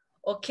you,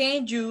 o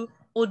can you,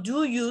 o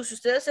do you, si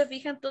ustedes se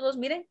fijan todos,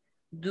 miren,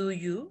 do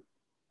you,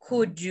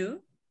 could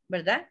you,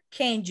 ¿verdad?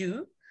 Can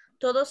you.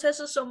 Todos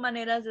esos son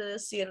maneras de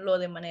decirlo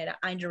de manera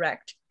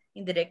indirect,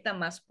 indirecta,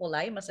 más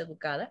polite, más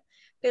educada.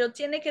 Pero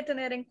tiene que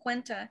tener en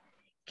cuenta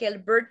que el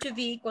verb to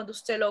be, cuando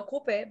usted lo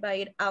ocupe, va a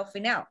ir al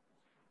final.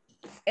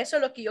 Eso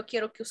es lo que yo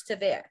quiero que usted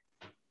vea.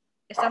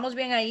 ¿Estamos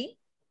bien ahí?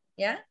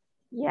 ¿Ya?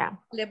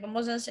 Ya. Le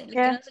vamos a enseñar,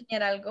 quiero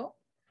enseñar algo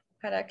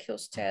para que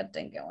usted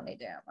tenga una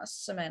idea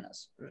más o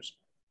menos.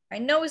 I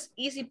know it's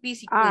easy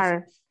peasy,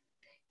 pero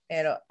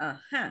pero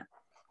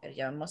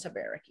ya vamos a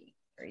ver aquí.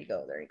 There you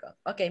go, there you go.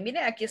 Ok,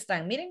 miren, aquí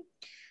están, miren.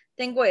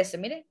 Tengo ese,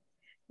 miren.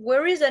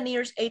 Where is the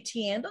nearest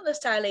ATM? ¿Dónde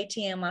está el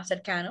ATM más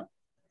cercano?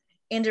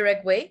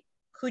 Indirect way.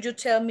 Could you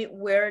tell me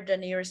where the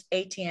nearest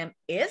ATM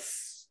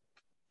is?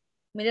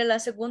 Mire la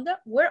segunda.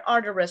 Where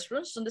are the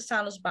restrooms? ¿Dónde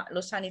están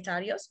los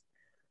sanitarios?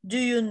 Do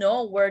you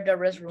know where the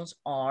restrooms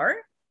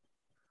are?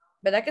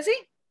 ¿Verdad que sí?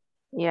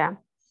 Yeah.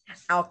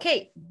 Ok,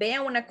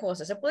 vean una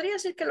cosa. Se podría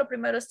decir que lo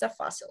primero está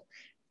fácil.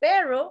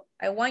 Pero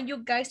I want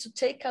you guys to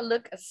take a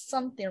look at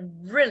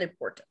something really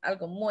important.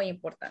 Algo muy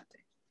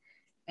importante.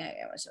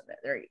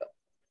 There you go.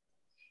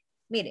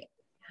 Miren.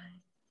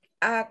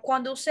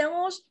 Cuando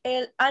usemos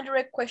el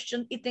indirect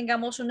question y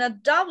tengamos una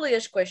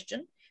WH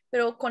question,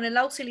 pero con el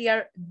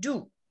auxiliar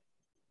do.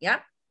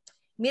 ¿Ya?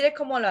 Mire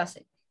cómo lo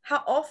hace.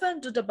 How often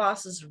do the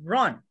buses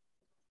run?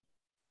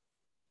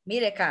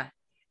 Mire acá.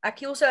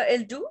 Aquí usa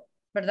el do,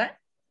 ¿verdad?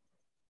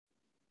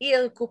 Y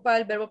ocupa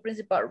el verbo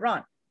principal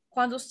run.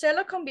 Cuando usted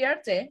lo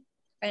convierte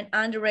en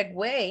indirect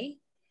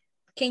way,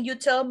 can you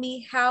tell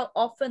me how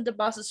often the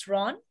buses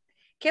run?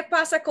 ¿Qué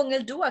pasa con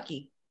el do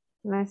aquí?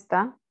 No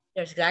está.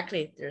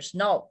 Exactly, there's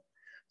no.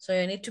 So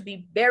you need to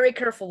be very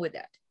careful with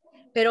that.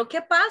 Pero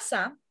 ¿qué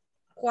pasa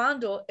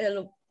cuando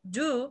el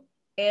do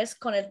es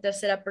con el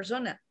tercera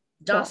persona?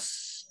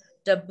 Does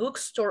the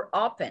bookstore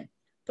open?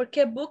 ¿Por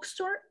qué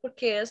bookstore?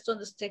 Porque es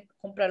donde usted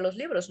compra los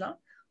libros,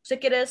 ¿no? Usted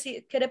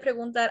quiere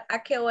preguntar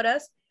a qué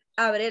horas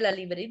abre la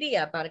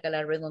librería, para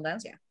la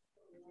redundancia.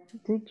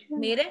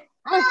 Mire.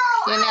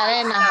 Tiene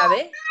arena.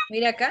 ¿Sabe?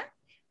 Mire acá.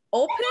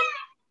 Open.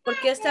 ¿Por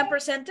qué está en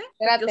presente?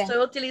 Porque estoy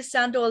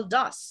utilizando el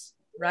does,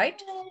 right?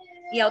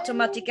 Y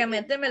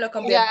automáticamente me lo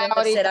convierte en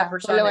tercera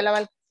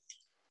persona.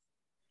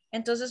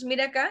 Entonces,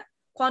 mire acá.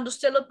 Cuando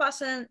usted lo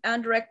pasa en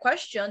indirect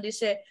question,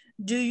 dice,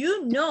 do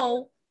you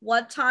know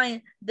what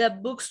time the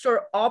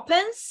bookstore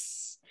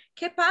opens?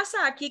 ¿Qué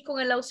pasa aquí con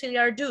el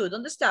auxiliar do?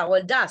 ¿Dónde está? ¿O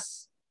el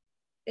does?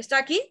 ¿Está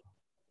aquí?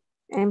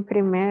 En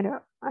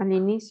primero, al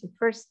inicio,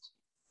 first.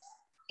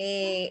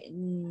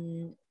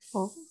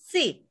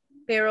 Sí,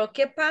 pero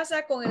 ¿qué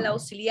pasa con el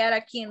auxiliar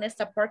aquí en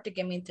esta parte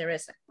que me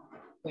interesa?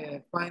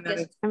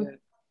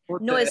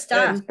 No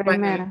está.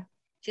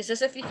 Si usted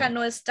se fija,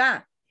 no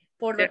está.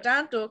 Por lo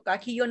tanto,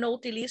 aquí yo no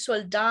utilizo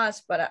el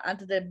does para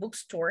antes del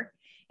bookstore.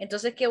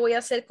 Entonces, ¿qué voy a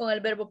hacer con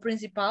el verbo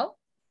principal?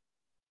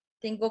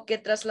 Tengo que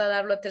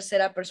trasladarlo a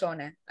tercera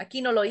persona.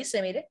 Aquí no lo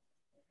hice, mire,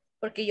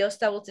 porque yo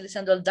estaba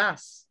utilizando el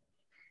does.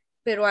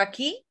 Pero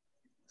aquí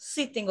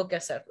sí tengo que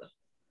hacerlo.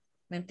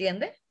 ¿Me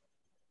entiende?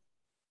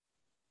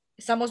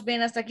 ¿Estamos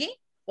bien hasta aquí?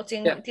 ¿O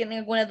tienen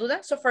alguna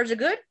duda? So far, so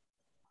good?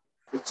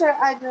 Teacher,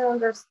 I don't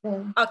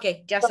understand.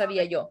 Ok, ya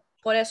sabía yo.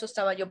 Por eso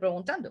estaba yo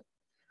preguntando.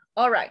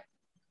 All right.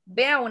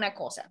 Vea una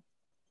cosa.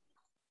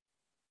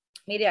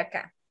 Mire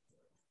acá.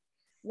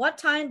 What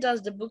time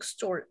does the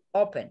bookstore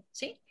open?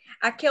 ¿Sí?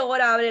 ¿A qué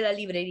hora abre la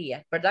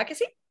librería? ¿Verdad que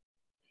sí?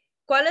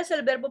 ¿Cuál es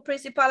el verbo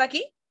principal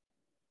aquí?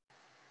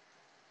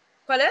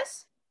 ¿Cuál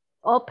es?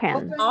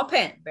 Open.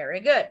 Open.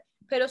 Very good.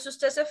 Pero si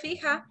usted se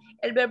fija,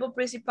 el verbo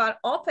principal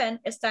open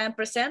está en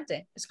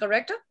presente. ¿Es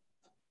correcto?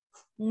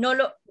 No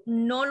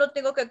lo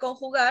tengo que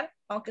conjugar,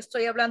 aunque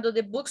estoy hablando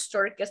de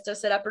bookstore, que es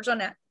tercera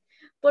persona,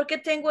 porque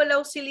tengo el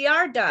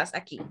auxiliar does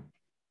aquí.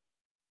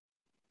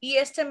 Y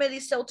este me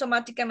dice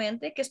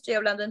automáticamente que estoy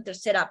hablando en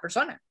tercera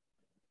persona.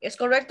 ¿Es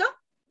correcto?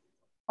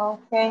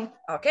 Ok.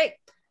 Ok.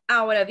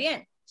 Ahora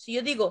bien, si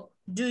yo digo,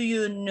 do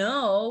you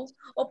know?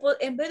 O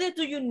en vez de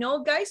do you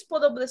know, guys,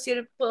 puedo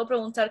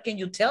preguntar, can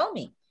you tell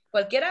me?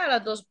 Cualquiera de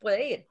las dos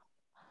puede ir.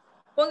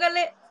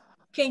 Póngale,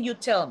 can you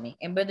tell me?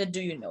 En vez de do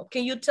you know.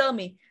 Can you tell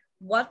me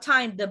what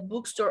time the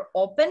bookstore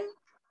open?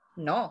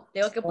 No,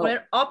 tengo que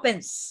poner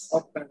opens.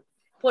 Open.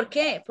 ¿Por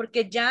qué?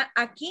 Porque ya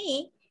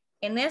aquí,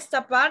 en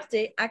esta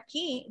parte,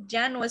 aquí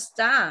ya no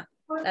está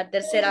la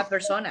tercera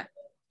persona.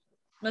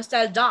 No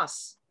está el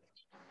does.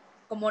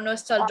 Como no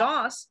está el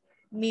does,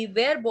 mi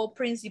verbo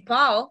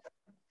principal,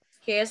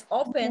 que es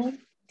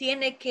open,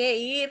 tiene que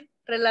ir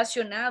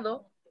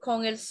relacionado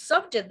con el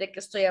subject de que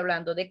estoy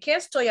hablando. ¿De qué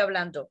estoy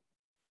hablando?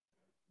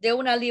 De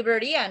una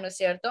librería, ¿no es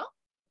cierto?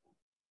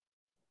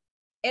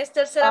 ¿Es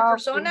tercera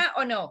persona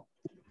o no?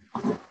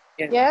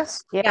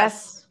 Yes.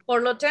 Yes.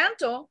 Por lo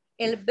tanto,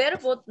 el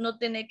verbo no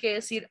tiene que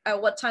decir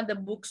at what time the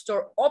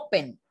bookstore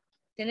open.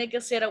 Tiene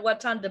que ser at what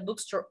time the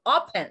bookstore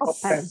opens.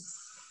 Open.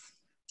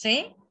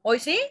 ¿Sí? ¿Hoy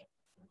sí?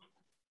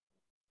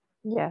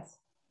 Yes.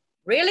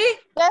 Really?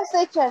 Yes,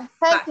 teacher.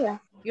 Thank you.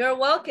 You're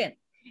welcome.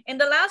 And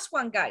the last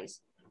one,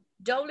 guys.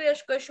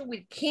 WH question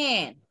with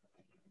can.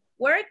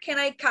 Where can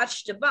I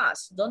catch the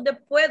bus? ¿Dónde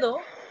puedo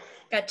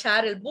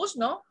cachar el bus,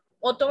 no?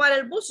 O tomar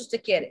el bus si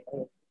usted quiere.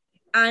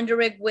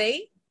 Indirect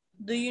way.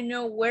 Do you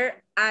know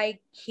where I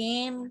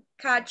can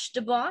catch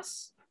the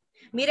bus?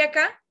 Mire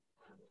acá.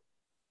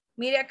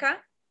 Mire acá.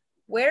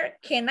 Where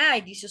can I?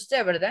 Dice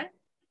usted, ¿verdad?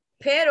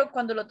 Pero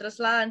cuando lo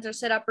traslada en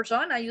tercera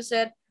persona, you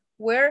said,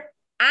 where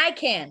I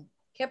can.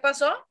 ¿Qué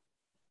pasó?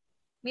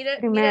 Mire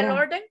el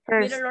orden.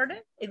 Mire el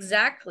orden.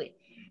 Exactly.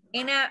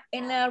 En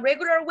la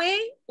regular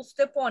way,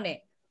 usted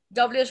pone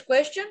WH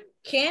question,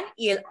 can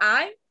y el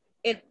I,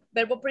 el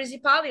verbo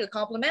principal y el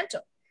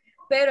complemento.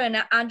 Pero en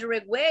la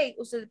indirect way,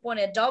 usted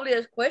pone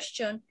WH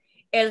question,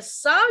 el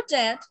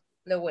subject,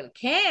 luego el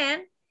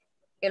can,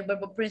 el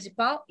verbo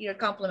principal y el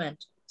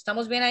complemento.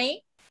 ¿Estamos bien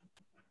ahí?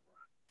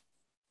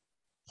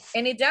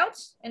 Any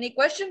doubts? Any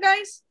question,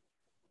 guys?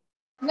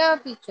 No,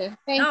 teacher.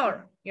 Thank you.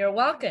 No, you're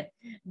welcome.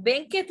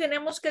 Ven que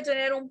tenemos que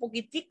tener un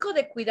poquitico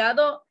de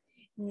cuidado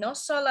no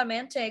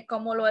solamente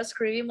cómo lo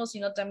escribimos,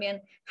 sino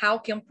también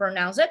how can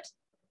pronounce it.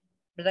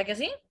 ¿Verdad que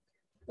sí?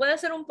 Puede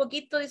ser un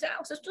poquito, dice, ah,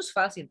 pues esto es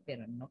fácil,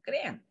 pero no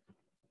crean.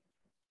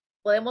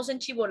 Podemos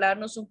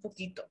enchivolarnos un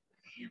poquito.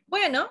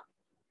 Bueno,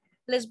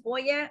 les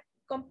voy a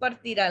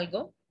compartir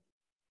algo.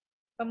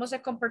 Vamos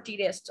a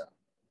compartir esto.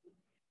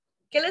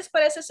 ¿Qué les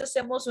parece si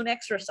hacemos un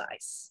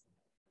exercise?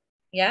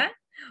 ¿Ya?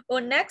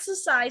 Un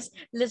exercise,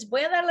 les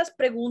voy a dar las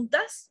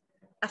preguntas,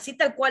 así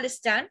tal cual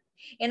están.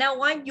 And I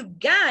want you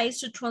guys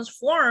to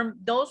transform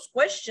those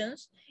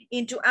questions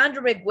into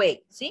indirect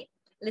way, ¿sí?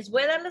 Les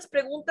voy a dar las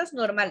preguntas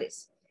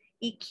normales.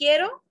 Y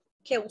quiero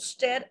que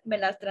usted me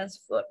las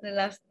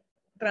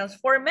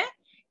transforme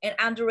en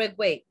indirect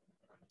way.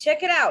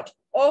 Check it out.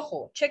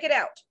 Ojo, check it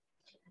out.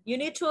 You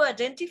need to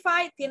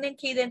identify, tienen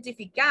que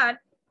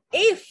identificar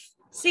if,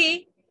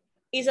 si,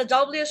 is a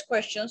WS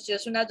question, si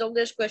es una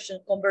WS question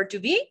con verb to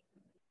be,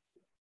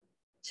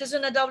 si es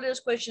una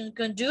WS question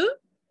con do,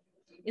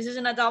 y si es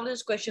una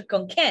WS question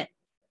con can.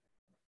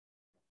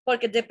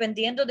 Porque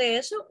dependiendo de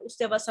eso,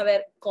 usted va a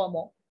saber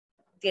cómo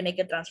tiene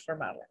que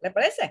transformarla. ¿Le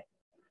parece?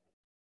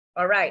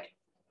 All right.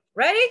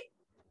 Ready?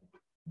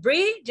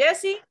 Bree,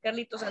 Jessie,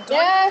 Carlitos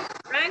Antonio, yes.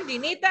 Frank,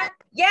 Dinita.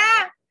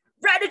 Yeah.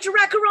 Ready to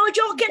rock and roll.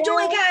 You can do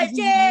it, guys.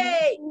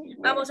 Yay.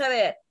 Vamos a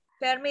ver.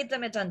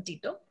 Permítame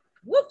tantito.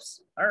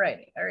 Whoops. All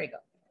right. There we go.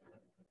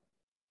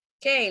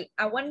 Okay.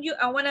 I want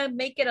to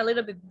make it a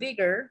little bit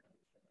bigger.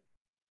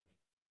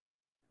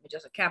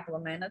 Just a couple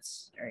of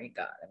minutes. There you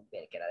go. Let me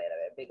make it a little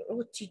bit bigger.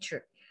 Oh,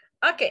 teacher.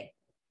 Okay.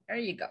 There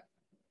you go.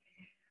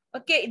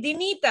 Okay.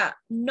 Dinita,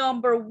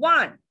 number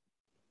 1.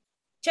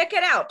 Check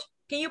it out.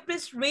 Can you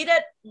please read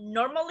it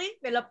normally?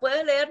 ¿Me la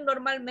puedes leer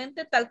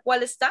normalmente tal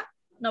cual está?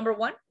 Number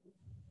 1.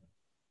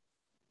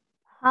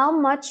 How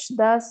much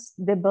does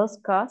the bus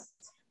cost?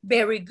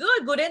 Very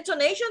good. Good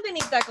intonation,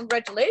 Dinita.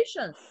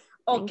 Congratulations.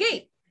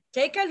 Okay.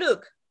 Take a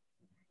look.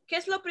 ¿Qué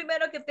es lo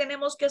primero que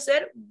tenemos que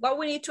hacer? What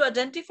we need to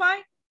identify?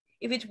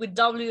 If it's with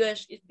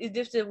WS, if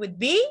it's with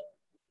B,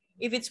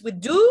 if it's with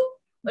do,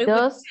 or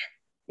does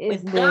with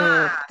is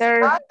the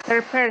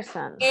third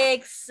person.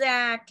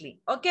 Exactly.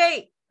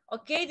 Okay.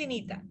 Okay,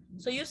 Dinita.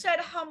 So you said,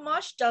 how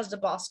much does the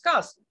bus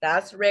cost?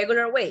 That's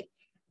regular way.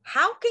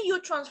 How can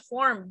you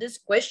transform this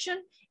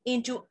question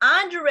into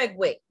indirect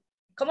way?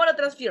 ¿Cómo lo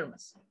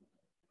transformas?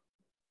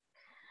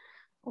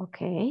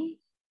 Okay.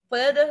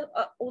 Puedes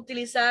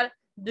utilizar,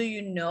 do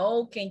you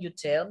know, can you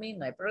tell me?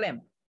 No hay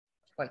problema.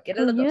 Cualquiera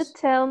de los dos. Could you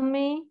tell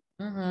me?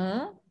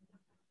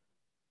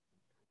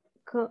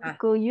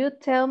 Could you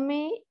tell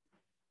me?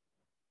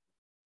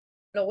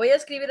 Lo voy a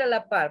escribir a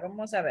la par.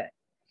 Vamos a ver.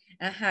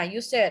 Ajá,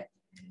 you said,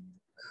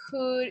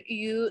 could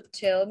you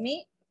tell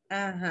me?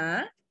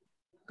 Ajá.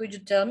 Could you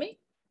tell me?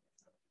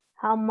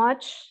 How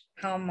much?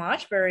 How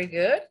much? Very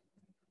good.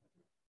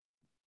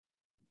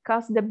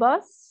 Cost the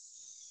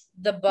bus?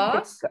 The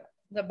bus?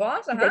 The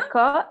bus?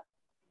 Uh-huh.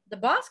 The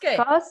bus? ¿Qué?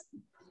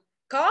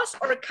 Cost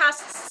or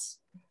costs?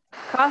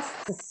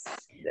 Costs.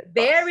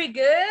 Very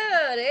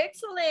good.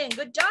 Excellent.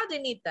 Good job,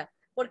 Dinita.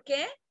 ¿Por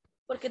qué?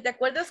 Porque te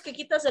acuerdas que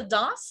quitas el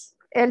does?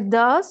 El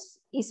does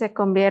y se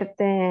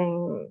convierte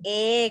en...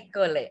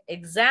 École.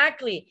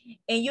 Exactly.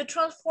 And you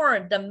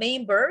transform the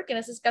main verb, que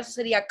en este caso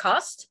sería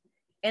cost,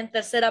 en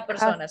tercera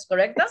persona, ¿es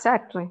correcto?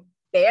 Exactly.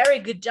 Very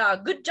good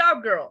job. Good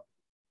job, girl.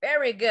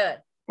 Very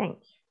good.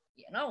 Thank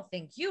you.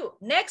 Thank you.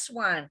 Next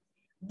one.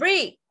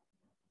 Bree,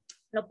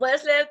 ¿lo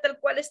puedes leer tal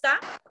cual está?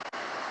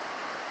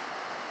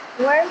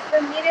 Where's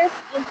the nearest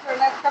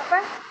internet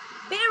cafe?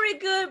 Very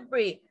good,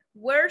 Bree.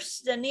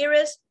 Where's the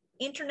nearest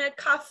internet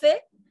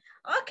cafe?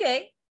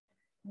 Okay.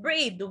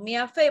 Bree, do me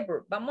a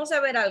favor. Vamos a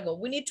ver algo.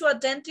 We need to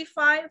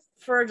identify,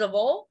 first of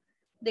all,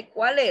 de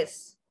cuál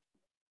es.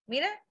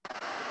 Mira.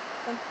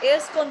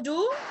 ¿Es con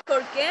do,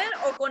 con can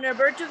o con el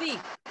verb to be?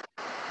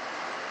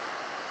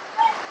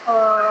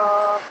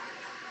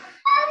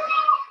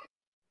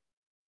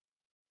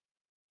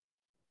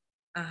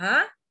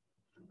 Ajá.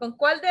 ¿Con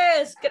cuál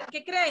de es?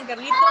 ¿Qué creen,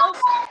 Carlitos?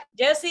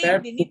 Jessie,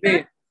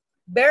 Dinita.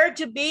 Verb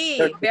to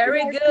be.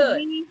 Very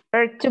good.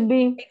 Verb to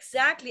be.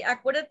 Exactly.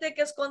 Acuérdate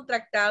que es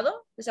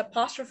contractado. Es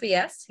apostrophe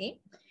S, ¿sí?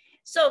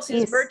 So,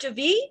 si es verb to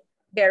be,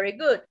 very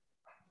good.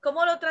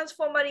 ¿Cómo lo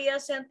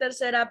transformarías en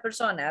tercera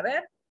persona? A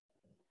ver.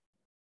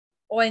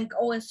 O en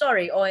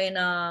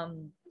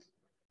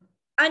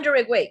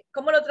indirect way.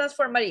 ¿Cómo lo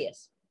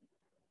transformarías?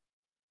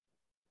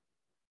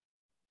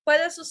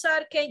 Puedes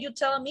usar can you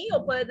tell me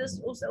o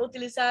puedes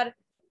utilizar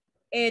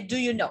do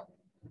you know.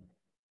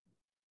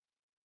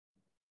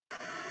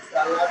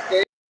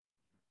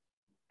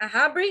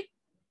 Ajá, Brie.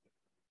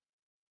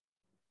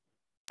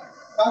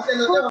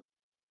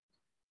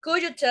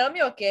 Could you tell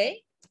me,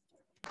 okay?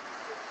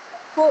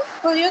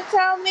 Could you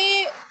tell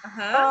me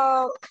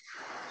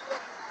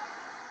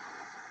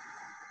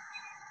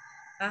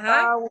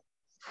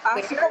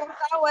así como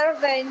está, where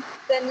is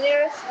the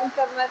nearest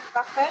internet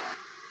cafe?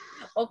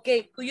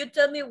 Okay, could you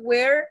tell me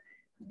where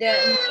the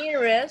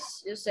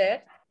nearest, you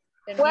said?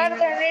 The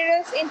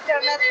nearest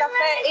internet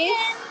cafe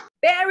is?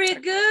 Very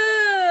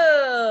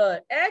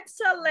good.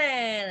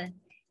 Excellent.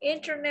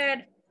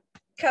 Internet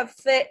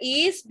Café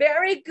is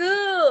very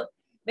good.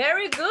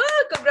 Very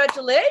good.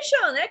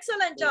 Congratulations.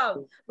 Excellent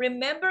job.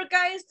 Remember,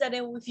 guys, that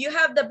if you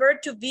have the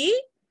verb to be,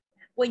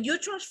 when you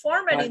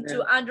transform it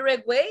into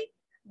indirect way,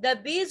 the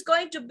be is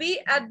going to be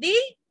at the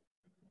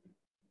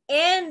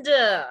end.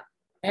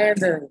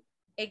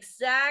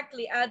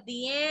 Exactly, at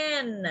the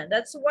end.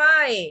 That's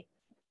why.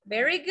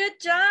 Very good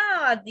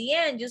job. At the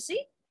end, you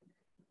see?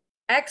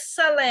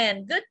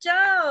 Excellent. Good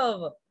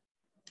job.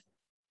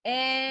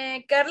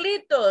 And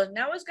Carlitos,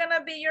 now it's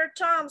gonna be your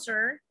turn,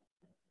 sir.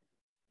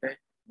 Okay.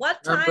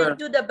 What time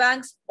do the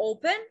banks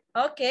open?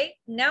 Okay,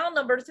 now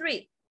number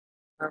 3.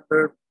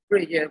 Number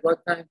 3, yeah,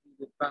 what time do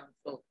the banks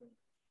open?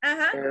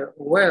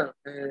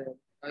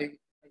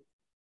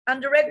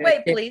 Indirect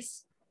way,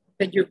 please.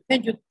 Can you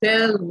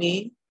tell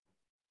me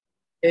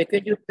what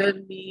to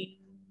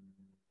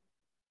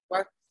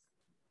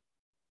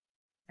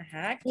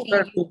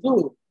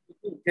do?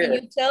 Can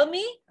you tell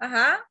me?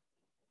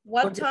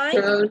 What time?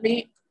 Tell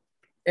me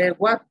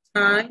what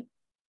time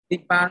the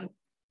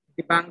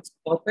banks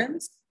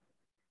opens?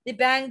 The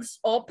banks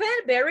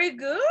open. Very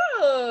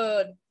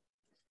good.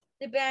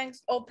 The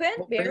banks open.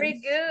 Very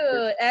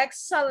good.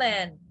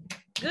 Excellent.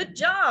 Good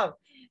job.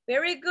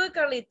 Very good,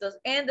 Carlitos.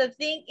 And the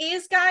thing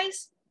is,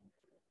 guys,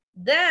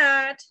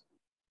 that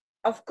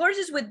of course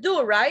it's with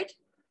do, right?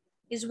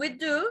 It's with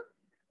do,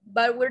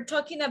 but we're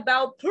talking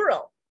about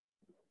plural.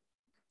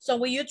 So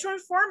when you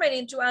transform it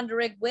into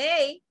indirect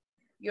way,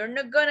 you're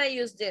not gonna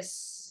use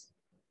this,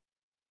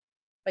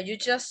 but you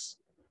just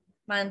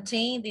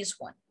maintain this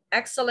one.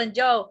 Excellent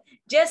job.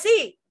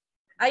 Jessie,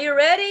 are you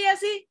ready,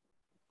 Jessie?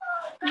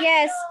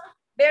 Yes.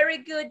 Very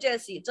good,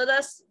 Jessie. So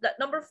that's that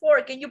number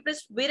 4. Can you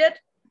please read it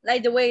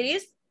like the way it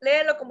is?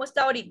 Léelo como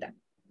está ahorita.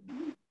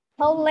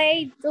 How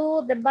late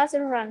do the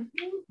buses run?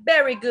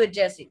 Very good,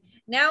 Jessie.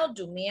 Now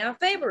do me a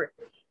favor.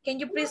 Can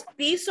you please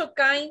be so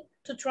kind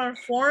to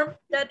transform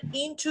that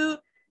into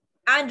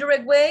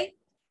indirect way?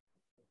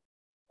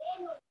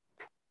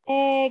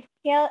 Can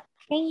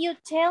you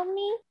tell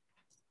me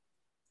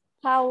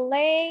how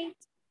late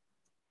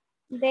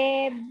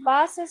the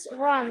buses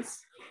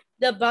runs?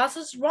 The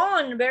buses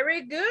run.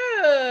 Very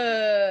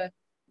good.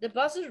 The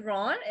buses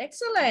run.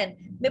 Excellent.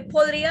 ¿Me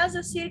podrías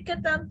decir qué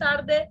tan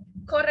tarde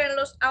corren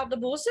los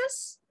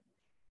autobuses?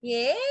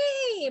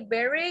 Yay.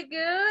 Very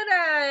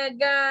good,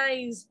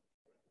 guys.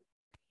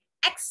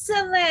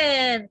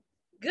 Excellent.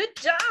 Good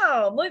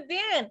job. Muy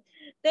bien.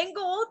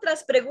 Tengo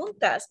otras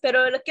preguntas,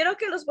 pero quiero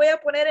que los voy a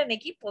poner en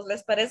equipos.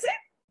 ¿Les parece?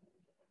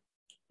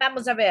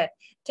 Vamos a ver.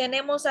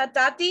 Tenemos a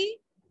Tati,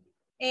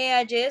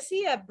 a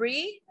Jessie, a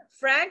Bree,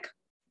 Frank.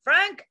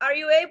 Frank, are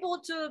you able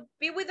to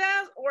be with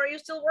us or are you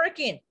still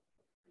working?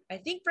 I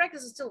think Frank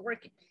is still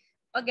working.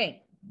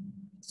 Okay.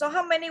 So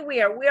how many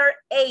we are? We are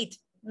 8.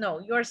 No,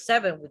 you're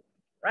 7,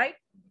 right?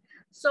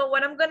 So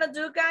what I'm going to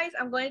do, guys,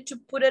 I'm going to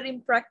put it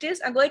in practice.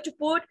 I'm going to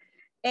put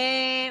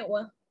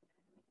well,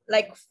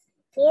 like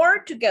 4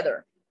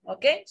 together.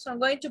 Okay. So I'm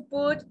going to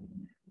put,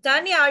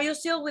 Tanya, are you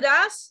still with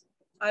us?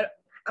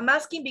 I'm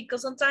asking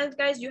because sometimes,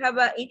 guys, you have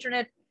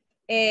internet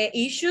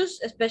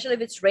issues, especially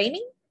if it's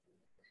raining.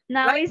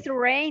 Now right? It's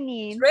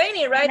raining. It's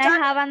raining, right? And I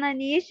have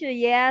an issue,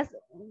 yes.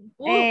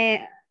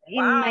 In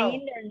my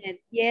internet,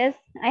 yes,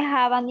 I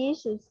have an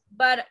issue.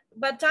 But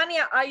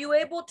Tanya, are you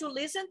able to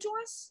listen to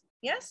us?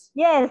 Yes?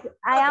 Yes,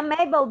 I am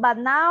able, but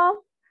now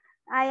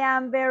I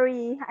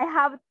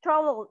have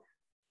trouble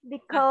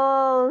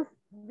because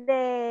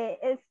the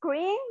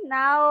screen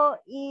now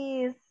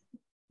is,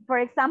 for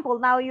example,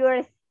 now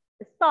you're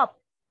stopped.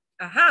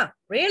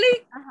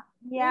 Really?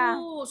 Yeah.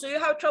 Ooh, so you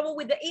have trouble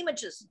with the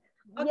images.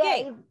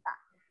 Okay. Yeah,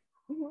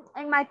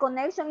 and my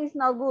connection is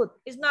not good.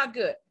 It's not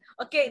good.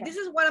 Okay, yeah. This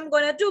is what I'm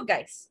going to do,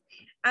 guys.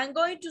 I'm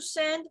going to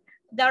send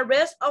the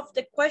rest of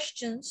the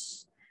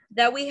questions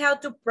that we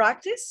have to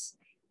practice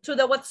to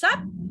the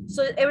WhatsApp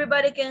so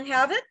everybody can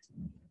have it,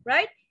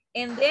 right?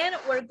 And then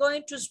we're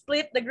going to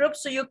split the group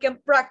so you can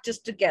practice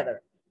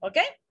together,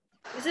 okay?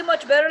 Is it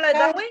much better like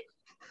that way?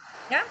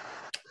 Yeah?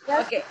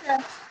 Okay.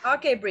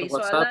 Okay, Bree.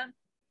 So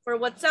for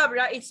WhatsApp,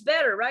 right? It's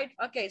better, right?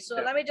 Okay, so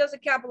let me just a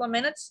couple of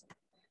minutes.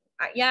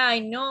 Yeah, I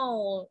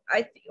know.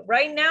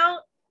 Right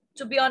now,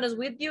 to be honest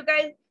with you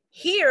guys,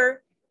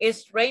 here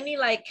it's raining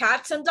like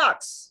cats and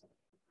dogs.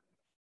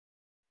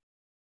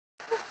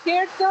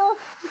 Here too.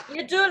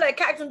 You do like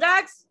cats and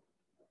dogs?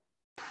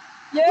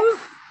 Yes.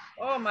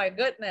 Oh my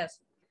goodness.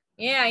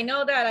 Yeah, I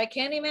know that. I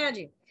can't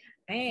imagine.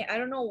 Hey, I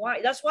don't know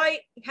why. That's why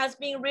it has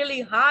been really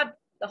hot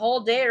the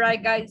whole day,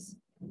 right, guys?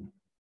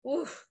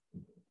 Oof.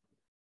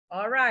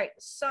 All right.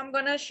 So I'm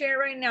gonna share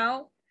right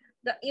now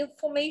the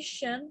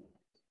information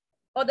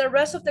or the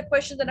rest of the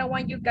questions that I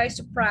want you guys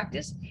to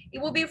practice. It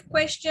will be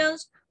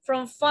questions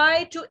from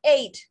 5 to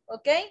 8,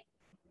 okay?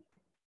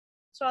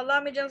 So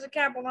allow me just a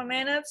couple of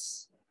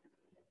minutes.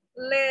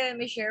 Let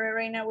me share it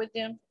right now with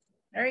you.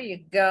 There you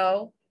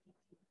go.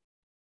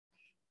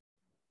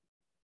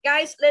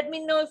 Guys, let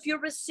me know if you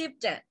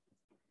received them.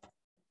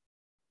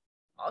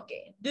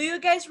 Okay, do you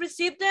guys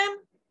receive them?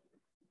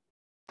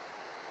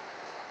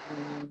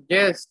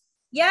 Yes.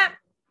 Yeah?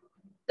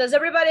 Does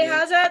everybody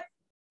has it?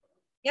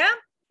 Yeah?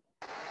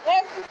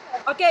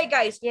 Okay,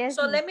 guys. Yes.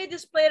 So let me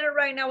display it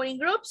right now in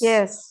groups.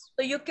 Yes.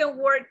 So you can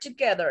work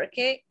together,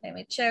 okay? Let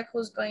me check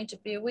who's going to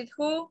be with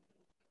who.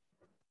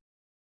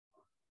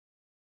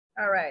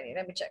 All righty,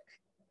 let me check.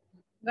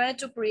 I'm going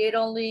to create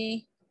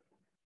only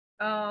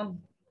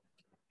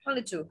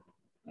two.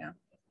 Yeah.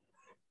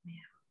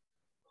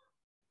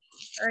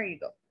 There you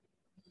go.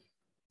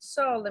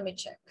 So let me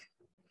check.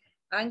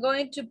 I'm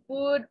going to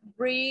put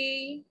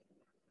Bree,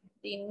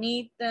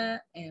 Dinita,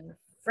 and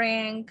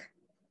Frank.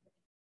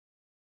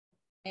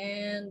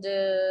 And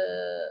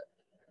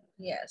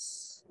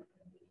yes.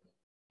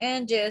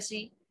 And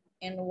Jesse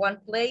in one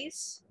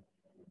place.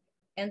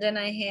 And then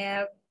I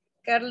have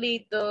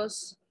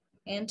Carlitos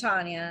and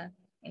Tanya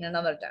in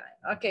another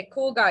time. Okay,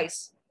 cool,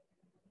 guys.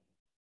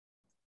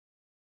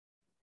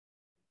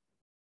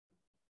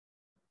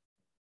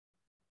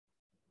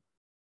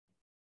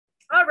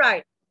 All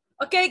right.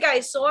 Okay,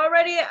 guys, so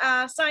already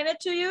assigned it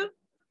to you.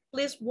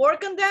 Please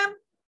work on them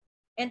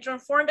and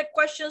transform the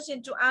questions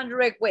into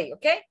indirect way,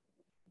 okay?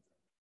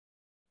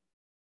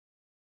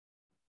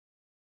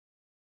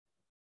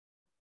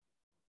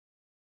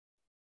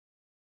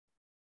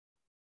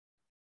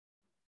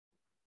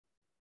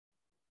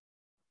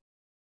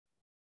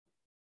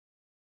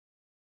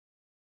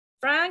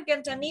 Frank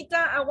and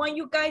Tanita, I want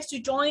you guys to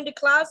join the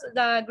class,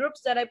 the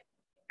groups that I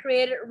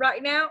created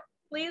right now,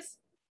 please.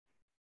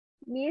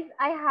 Miss,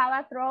 I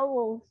have a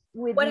trouble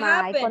with What my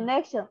happened?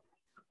 connection.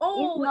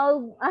 Oh, it's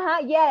no,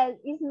 yes,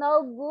 it's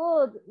no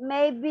good.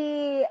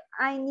 Maybe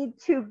I need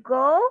to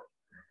go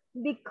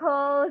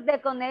because the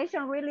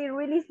connection really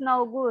is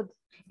no good.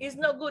 It's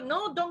no good.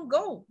 No, don't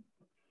go.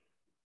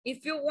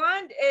 If you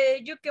want,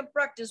 you can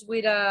practice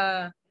with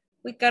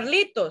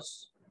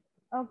Carlitos.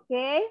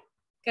 Okay.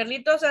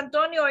 Carlitos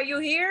Antonio, are you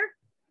here?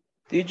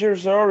 Teacher,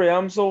 sorry,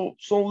 I'm so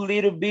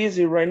little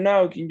busy right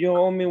now. Can you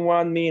hold me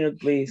 1 minute,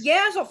 please?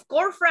 Yes, of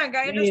course, Frank.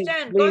 I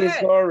understand. Please, Go ahead.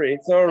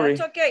 sorry.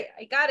 That's okay.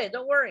 I got it.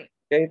 Don't worry.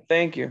 Okay,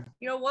 thank you.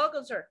 You're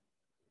welcome, sir.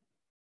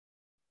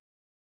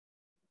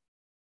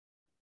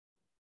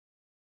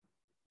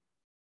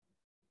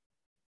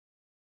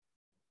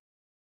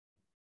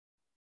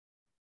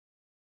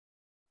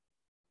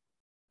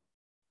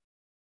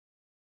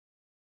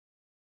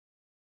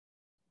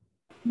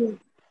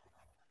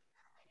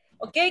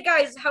 Okay,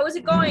 guys, how is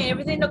it going?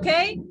 Everything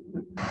okay?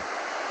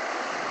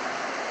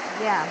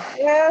 Yeah.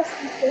 Yes.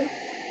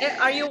 And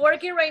are you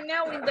working right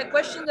now in the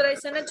question that I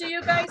sent it to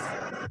you guys?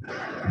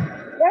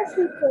 Yes,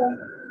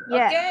 teacher.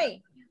 Yeah.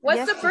 Okay. What's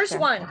Yes, the first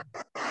teacher. one?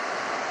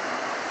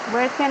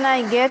 Where can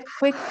I get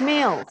quick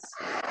meals?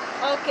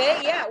 Okay,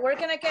 yeah. Where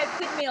can I get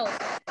quick meals?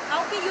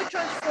 How can you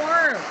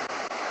transform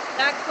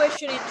that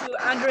question into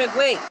indirect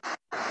way?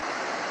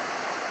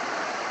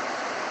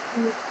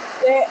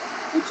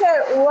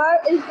 Teacher,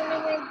 what is the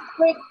meaning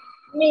quick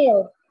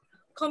meal?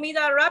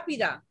 Comida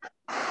rápida.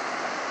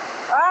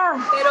 Ah.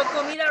 Pero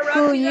comida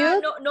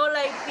rápida, no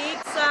like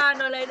pizza,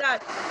 no like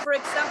that. For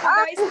example,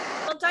 guys,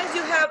 sometimes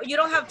you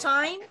don't have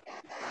time.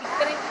 Y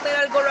quieren comer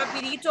algo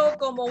rapidito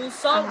como un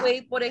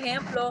Subway, por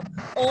ejemplo,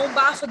 o un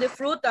vaso de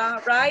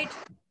fruta, right?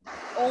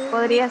 O un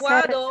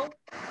licuado.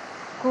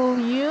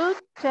 Could you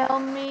tell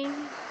me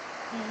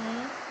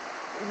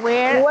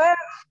where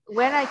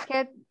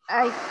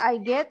I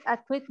get a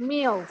quick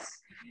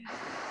meals?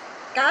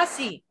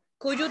 Casi.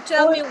 Could you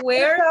tell me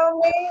where?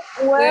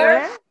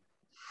 Where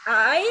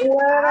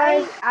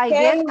I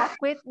get a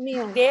quick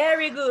meal.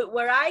 Very good.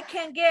 Where I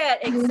can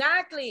get.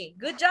 Exactly.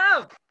 Good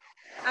job.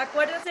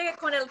 Acuérdense que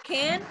con el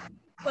can,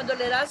 cuando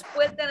le das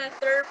vuelta en el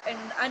third and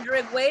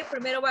indirect way,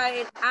 primero va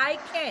el I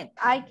can.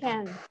 I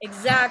can.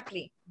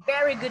 Exactly.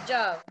 Very good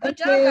job. Good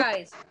job,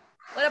 guys.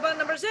 What about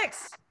number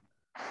 6?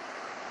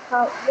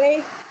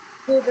 Wait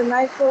to the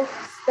micro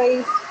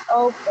space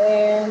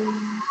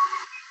open.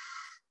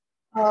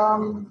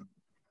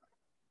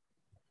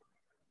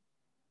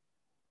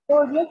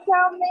 Could you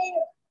tell me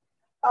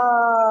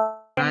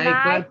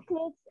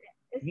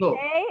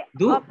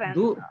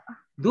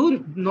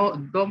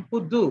don't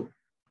put do.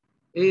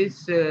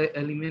 It's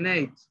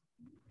eliminate.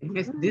 In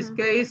this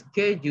case,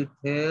 can you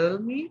tell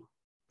me?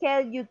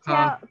 Could you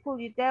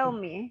tell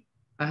me?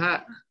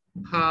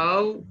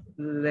 How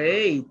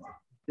late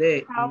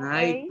the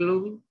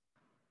nightclub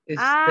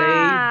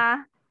stay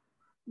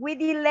we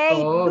delay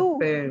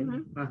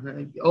open.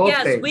 do.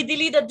 Yes, we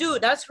delete the do.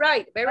 That's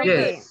right. Very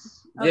good.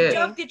 Good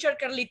job, teacher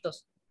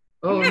Carlitos.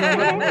 Oh,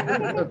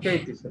 no. Okay,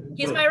 teacher.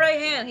 He's my right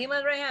hand. He's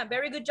my right hand.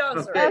 Very good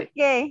job, sir.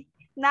 Okay.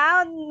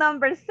 Now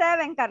number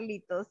 7,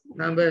 Carlitos.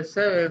 Number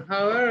 7.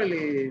 How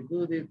early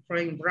do the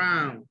train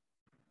run?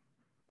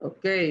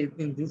 Okay,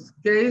 in this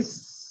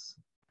case,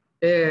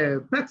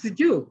 that's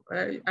you.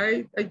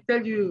 I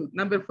tell you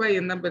number 5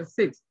 and number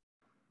 6.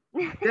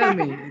 Tell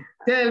me,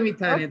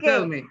 Tanya,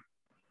 tell me.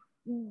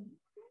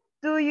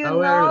 Do you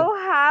know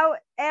how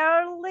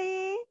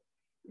early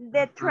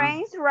the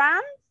trains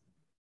run?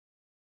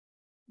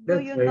 Do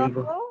you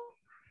know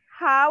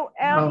how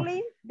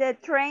early the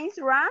trains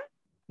run?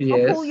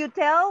 Yes. Or could you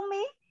tell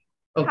me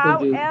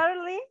how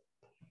early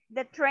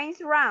the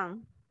trains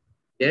run?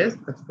 Yes,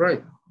 that's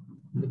right.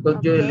 Because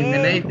you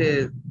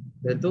eliminated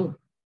The two.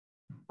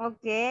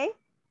 Okay.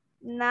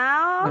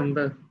 Now,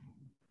 Number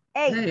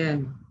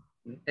 8.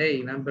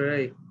 Number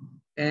 8.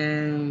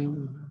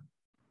 And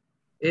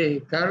hey,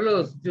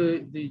 Carlos,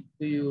 do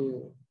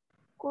you?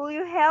 Could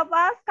you help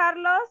us,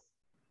 Carlos?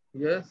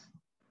 Yes.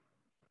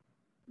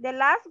 The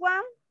last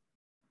one?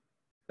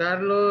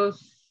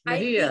 Carlos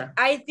Mejia.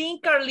 I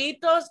think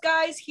Carlitos,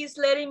 guys, he's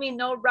letting me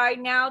know right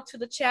now to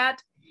the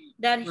chat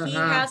that he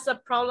has a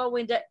problem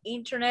with the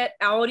internet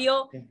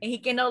audio and he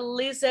cannot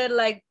listen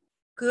like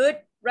good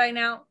right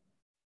now.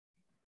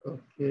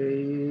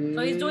 Okay.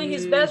 So he's doing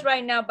his best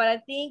right now, but I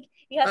think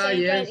he has an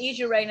internet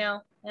issue right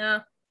now. Yeah.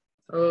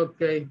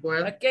 Okay,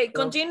 well. Okay,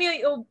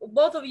 continue,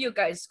 both of you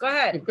guys. Go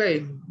ahead.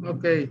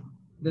 Okay.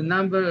 The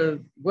number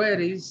where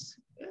is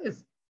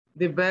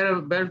the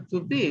verb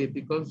to be,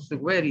 because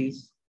where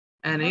is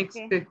an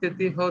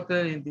expected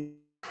hotel in the...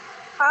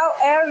 How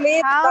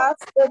early does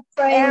the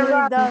train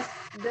run? Does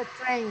the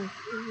train?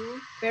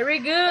 Very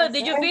good.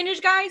 Did you finish,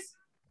 guys?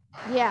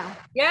 Yeah.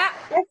 Yeah?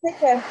 Yes,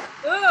 teacher.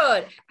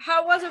 Good.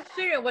 How was it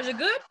feeling? Was it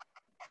good?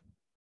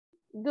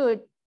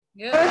 Good.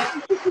 Good.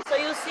 So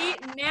you see,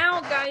 now,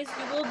 guys,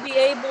 you will be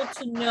able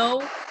to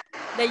know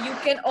that you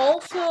can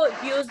also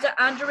use the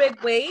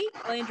indirect way,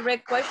 or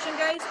indirect question,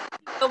 guys.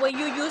 But when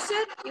you use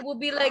it, it will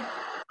be like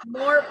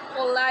more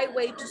polite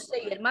way to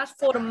say it, más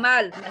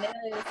formal, manera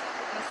de decir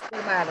más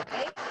formal,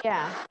 ¿ok?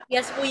 Yeah. Y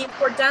es muy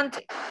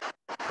importante,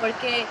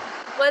 porque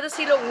puedes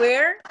decirlo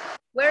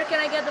where can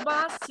I get the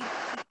bus? Si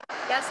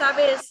ya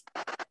sabes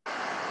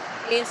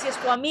si es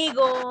tu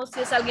amigo,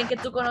 si es alguien que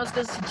tú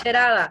conozcas,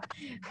 cherada,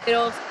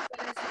 pero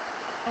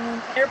en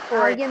un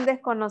airport. Alguien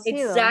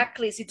desconocido.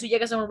 Exactly. Si tú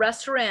llegas a un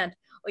restaurant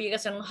o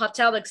llegas a un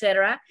hotel,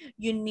 etc.,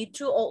 you need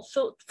to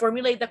also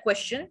formulate the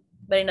question,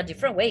 but in a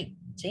different way,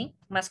 ¿sí?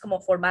 Más como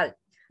formal.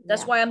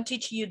 That's why I'm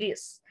teaching you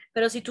this.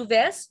 Pero si tú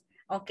ves,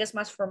 aunque es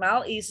más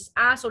formal, y dices,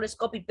 solo es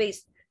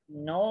copy-paste.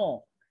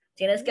 No.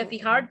 Tienes que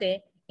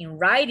fijarte in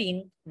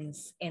writing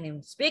and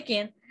in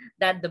speaking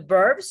that the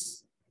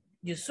verbs,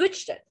 you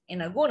switched it.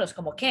 En algunos,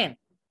 como can.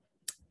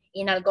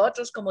 En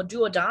otros, como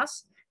do o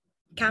does,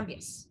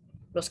 cambias.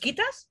 Los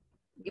quitas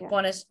y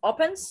pones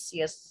opens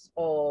si es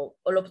o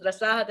lo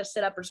trasladas a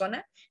tercera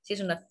persona si es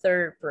una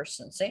third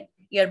person, ¿sí?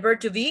 Y el verb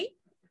to be,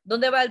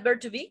 ¿dónde va el verb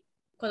to be?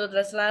 Cuando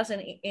trasladas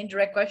en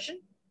indirect question.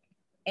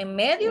 ¿En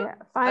medio?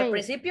 ¿Al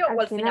principio o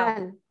al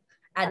final?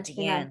 At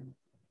the end.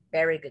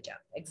 Very good job.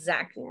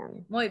 Exactly.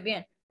 Muy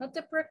bien. No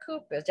te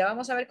preocupes. Ya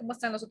vamos a ver cómo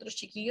están los otros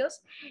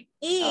chiquillos.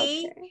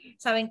 Y,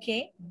 ¿saben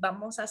qué?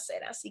 Vamos a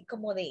hacer así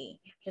como de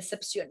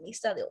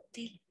recepcionista de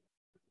hotel.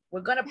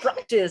 We're going to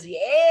practice.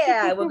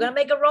 Yeah. We're going to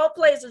make a role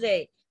play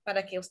today.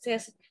 Para que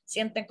ustedes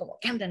sientan como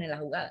que andan en la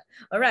jugada.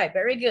 All right.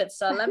 Very good.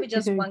 So let me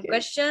just one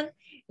question.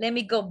 Let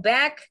me go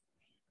back.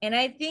 And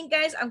I think,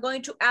 guys, I'm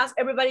going to ask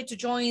everybody to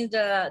join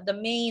the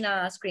main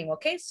screen.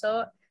 Okay.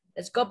 So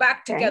let's go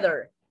back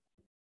together.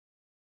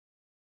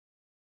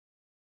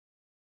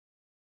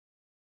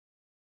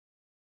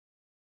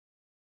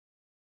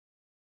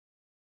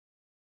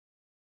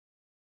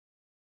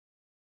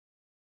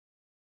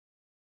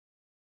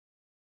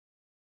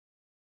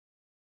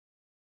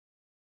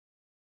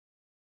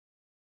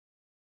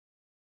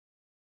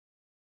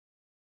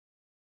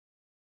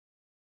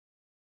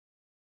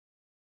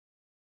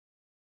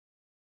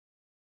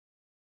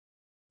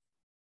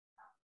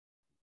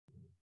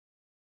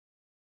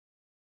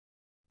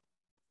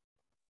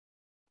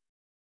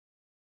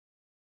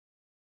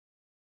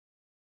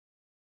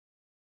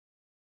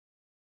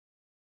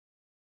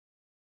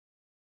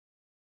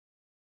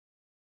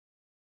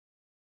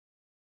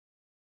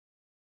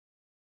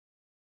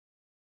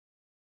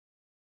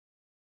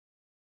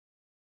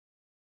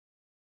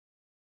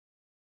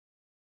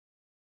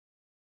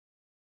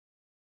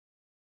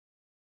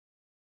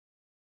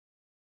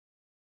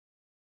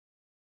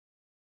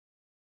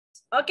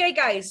 Okay,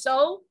 guys,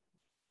 so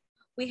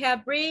we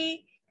have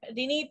Bree,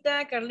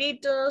 Dinita,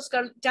 Carlitos,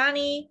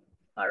 Danny.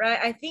 All right,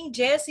 I think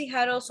Jessie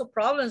had also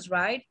problems,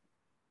 right?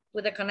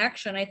 With the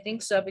connection, I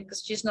think so,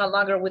 because she's no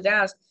longer with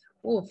us.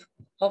 Oof,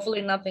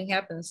 hopefully nothing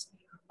happens.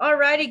 All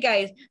righty,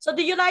 guys. So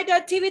do you like the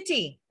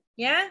activity?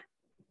 Yeah?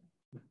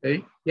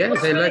 Okay.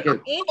 Yes, I like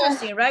it.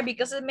 Interesting, right?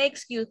 Because it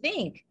makes you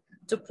think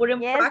to put in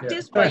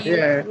practice what you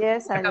have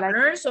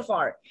learned so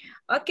far.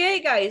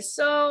 Okay, guys,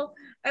 so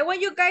I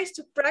want you guys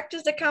to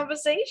practice the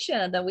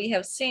conversation that we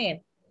have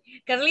seen.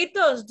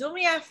 Carlitos, do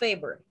me a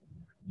favor.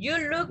 You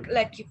look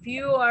like if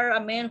you are a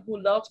man who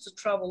loves to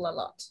travel a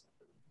lot.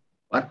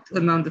 What? I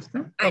don't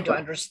understand. I don't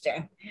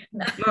understand.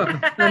 No,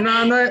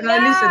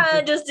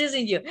 listen. Just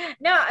teasing you.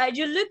 No,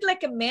 you look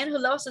like a man who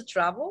loves to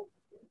travel.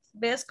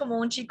 Ves como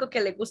un chico que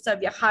le gusta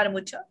viajar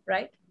mucho,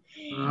 right?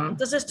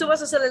 Entonces tú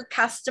vas a ser el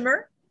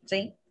customer,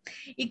 ¿sí?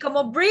 Y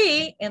como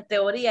Bree, en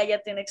teoría, ya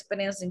tiene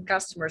experiencia en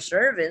customer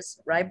service,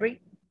 right,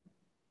 Bree?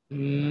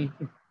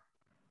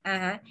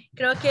 Ajá.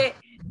 Creo que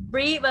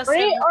Bree va a ser...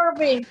 Bree or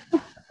Bree?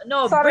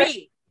 No, sorry.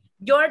 Bree.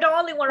 You're the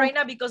only one right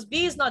now because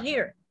B is not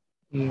here.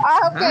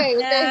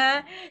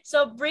 Okay.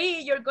 So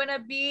Bree, you're gonna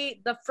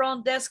be the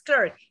front desk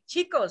clerk.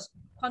 Chicos,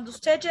 cuando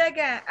usted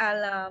llega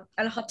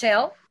al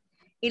hotel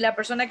Y la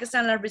persona que está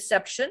en la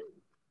reception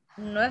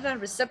no es la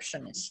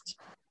receptionist.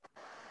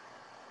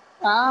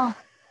 Ah.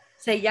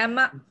 Se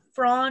llama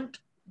front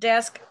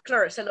desk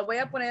clerk. Se lo voy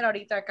a poner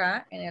ahorita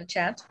acá en el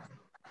chat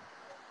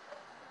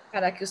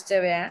para que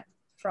usted vea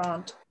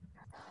front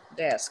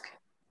desk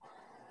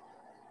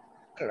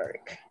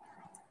clerk.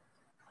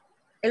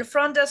 El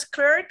front desk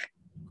clerk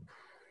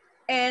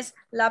es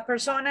la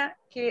persona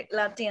que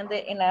la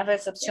atiende en la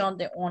recepción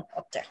de un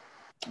hotel.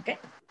 ¿Ok?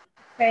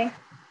 Okay.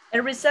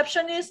 El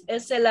receptionist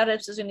es la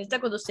recepcionista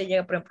cuando usted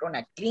llega, por ejemplo, a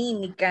una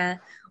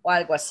clínica o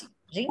algo así,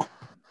 ¿sí?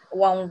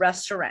 O a un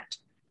restaurante.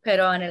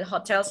 Pero en el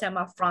hotel se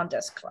llama front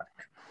desk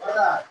clerk.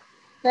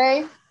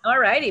 Okay.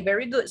 Alrighty,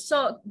 very good.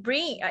 So,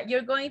 Bree,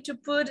 you're going to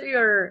put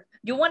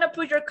you want to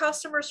put your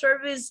customer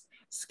service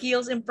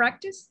skills in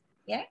practice?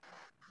 Yeah?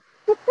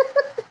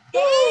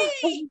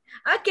 Yay!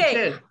 Okay.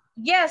 Teacher,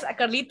 Yes,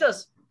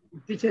 Carlitos.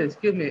 teacher,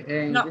 excuse me.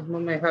 In No. this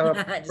moment, I have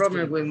a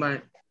problem with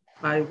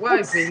my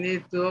wife. We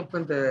need to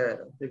open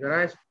the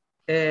garage.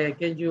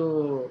 Can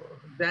you,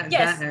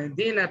 Yes.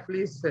 Dina,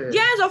 please?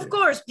 Yes, of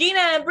course. Dina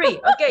and Bree.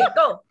 Okay,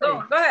 go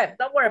ahead.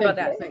 Don't worry about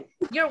that.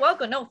 You're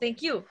welcome. No,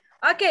 thank you.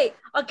 Okay,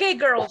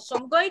 girls. So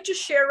I'm going to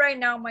share right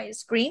now my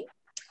screen.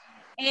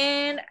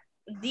 And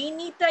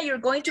Dinita, you're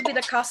going to be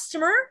the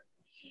customer.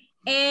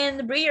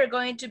 And Bree, you're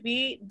going to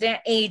be the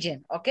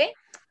agent, okay?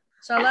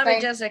 So let me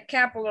just a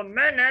couple of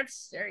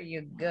minutes. There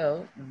you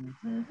go.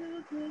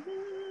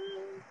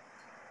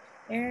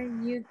 There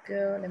you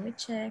go. Let me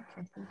check.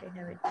 I think I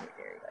have it here.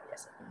 There you go.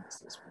 Yes, I think it's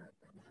this one.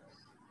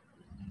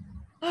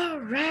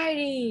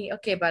 Alrighty.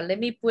 Okay, but let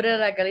me put it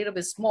like a little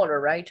bit smaller,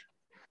 right?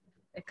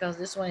 Because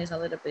this one is a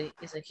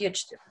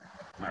huge difference.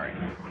 All right.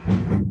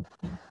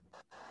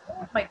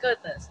 Oh my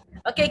goodness.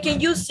 Okay, can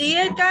you see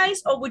it,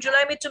 guys? Or would you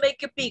like me to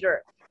make it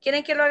bigger?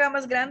 ¿Quieren que lo haga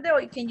más grande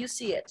or can you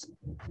see it?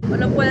 ¿O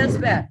lo puedes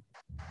ver?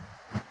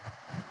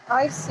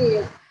 I see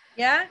it.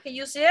 Yeah, can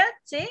you see it?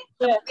 ¿Sí?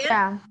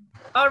 Yeah.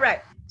 All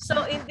right.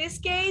 So in this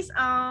case,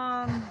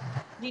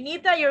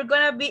 Dinita, you're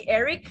gonna be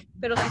Eric,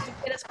 pero si tú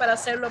quieres para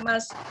hacerlo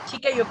más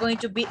chica, you're going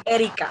to be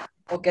Erika,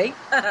 okay?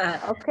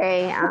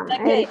 Okay,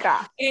 Okay.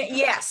 Erika.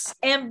 Yes,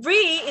 and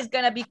Bree is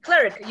gonna be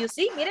clerk. You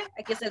see, miren,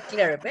 aquí está el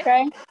clerk, ¿eh?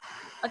 Okay.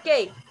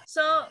 Okay,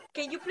 so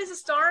can you please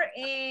start,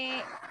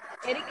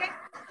 Erika?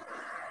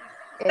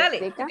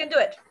 Dale, you can do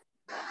it.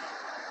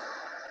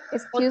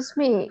 Excuse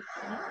me.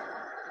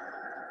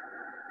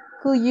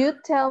 Could you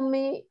tell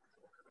me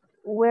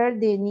where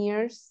the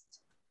nearest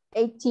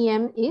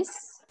ATM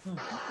is?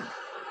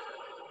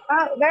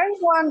 There's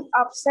one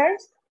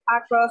upstairs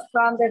across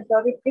from the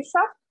duty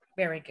shop.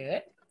 Very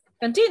good.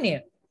 Continue.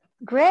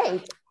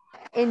 Great.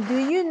 And do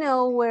you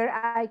know where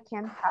I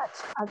can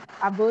catch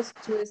a bus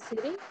to the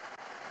city?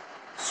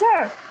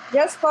 Sure.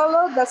 Just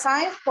follow the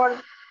sign for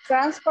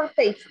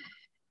transportation.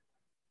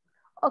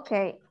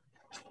 Okay.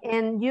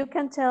 And you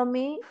can tell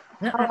me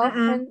how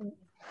often...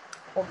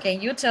 Or can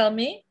you tell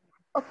me?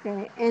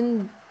 Okay.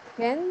 And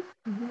can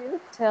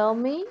you tell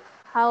me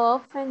how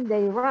often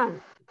they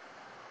run?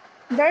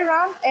 They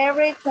run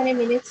every 20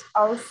 minutes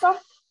or so.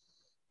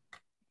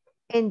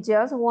 And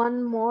just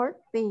one more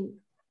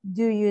thing.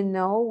 Do you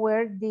know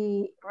where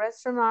the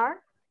restaurants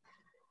are?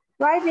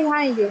 Right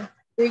behind you.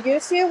 Do you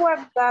see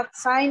where that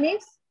sign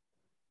is?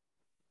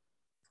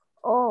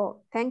 Oh,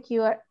 thank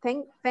you.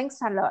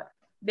 Thanks a lot.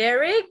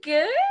 Very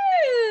good.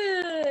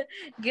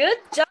 Good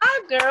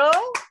job, girl.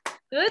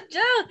 Good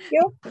job.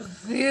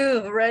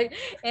 Phew, right?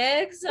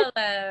 Excellent.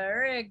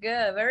 Very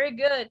good. Very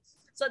good.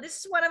 So this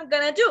is what I'm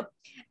gonna do.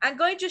 I'm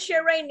going to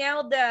share right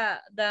now the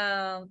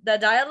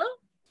dialogue.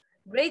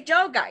 Great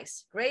job,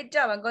 guys. Great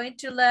job. I'm going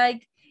to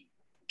like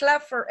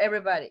clap for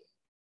everybody.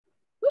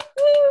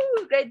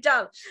 Woo-hoo! Great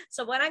job.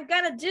 So what I'm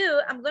gonna do,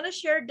 I'm gonna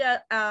share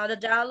the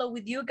dialogue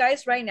with you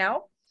guys right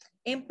now.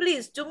 And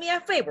please do me a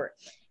favor.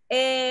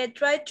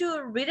 Try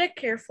to read it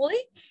carefully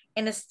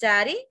and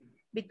study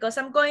because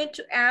I'm going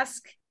to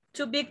ask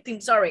two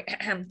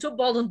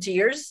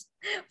volunteers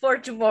for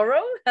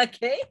tomorrow,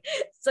 okay?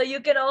 So you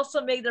can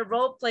also make the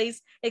role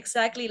plays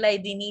exactly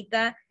like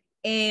Dinita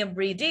and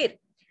Brie did.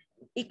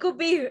 It could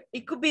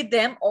be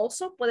them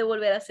also. Puede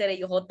volver a ser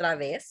ellos otra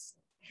vez.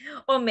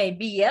 Or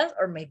maybe yes,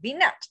 or maybe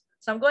not.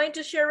 So I'm going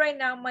to share right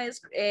now my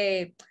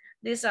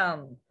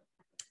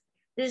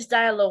this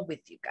dialogue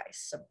with you guys.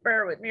 So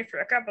bear with me for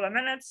a couple of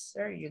minutes.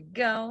 There you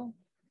go.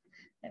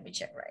 Let me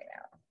check right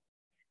now.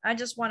 I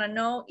just want to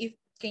know if,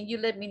 can you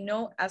let me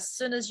know as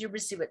soon as you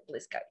receive it,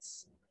 please,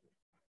 guys.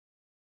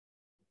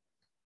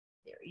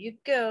 There you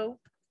go.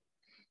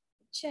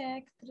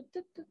 Check.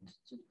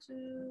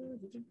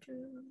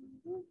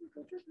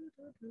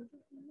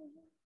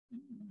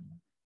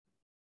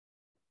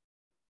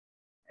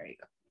 There you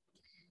go.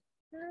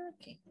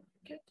 Okay.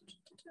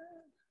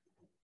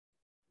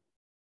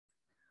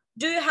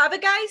 Do you have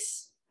it,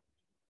 guys?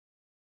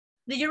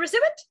 Did you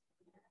receive it?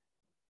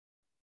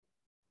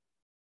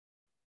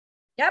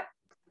 Yep.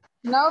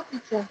 No,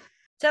 teacher.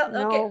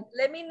 No. Okay,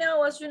 let me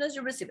know as soon as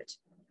you receive it.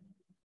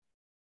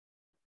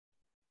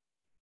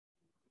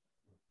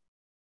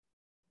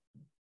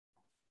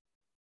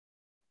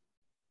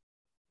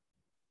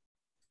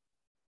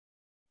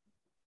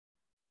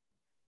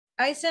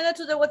 I sent it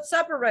to the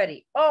WhatsApp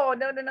already. Oh,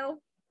 no.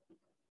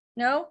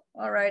 No?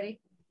 Alrighty.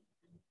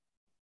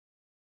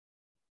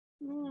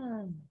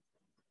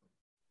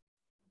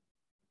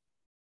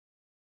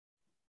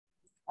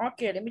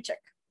 Okay, let me check.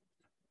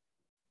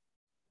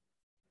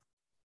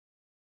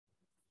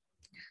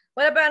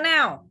 What about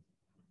now?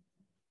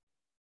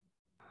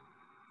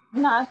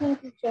 Nothing,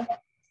 teacher.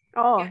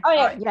 Oh,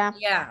 yeah.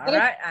 Yeah, all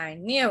right. I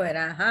knew it.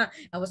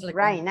 I was like,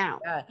 Right oh now.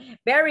 God.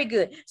 Very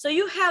good. So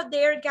you have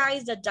there,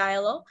 guys, the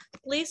dialogue.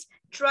 Please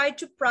try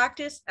to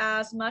practice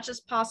as much as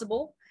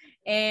possible.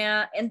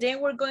 And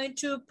then we're going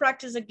to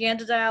practice again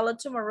the dialogue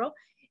tomorrow.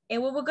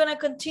 And we're going to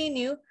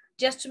continue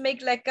just to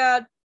make like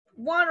a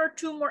 1 or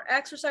 2 more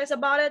exercise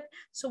about it.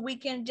 So we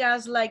can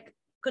just like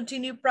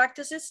continue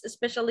practices,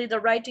 especially the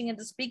writing and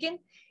the speaking.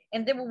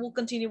 And then we will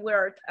continue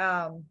with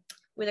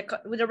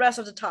the rest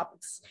of the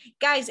topics.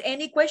 Guys,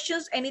 any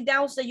questions, any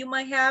doubts that you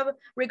might have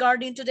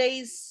regarding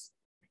today's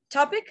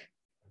topic?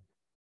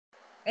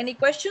 Any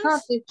questions? No,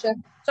 teacher.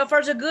 So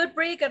far, so good,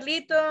 Bri,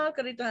 Carlito,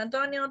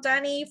 Antonio,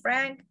 Tani,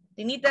 Frank,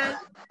 Tinita.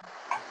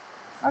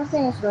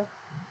 Everything is good.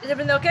 Is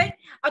everything okay?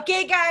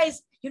 Okay,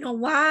 guys, you know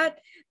what?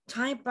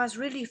 Time passed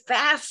really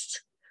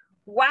fast.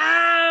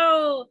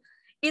 Wow.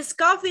 It's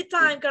coffee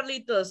time,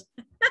 Carlitos.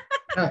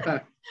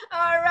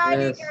 All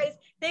righty, guys.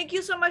 Thank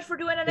you so much for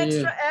doing an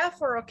extra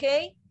effort,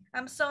 okay?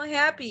 I'm so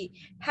happy.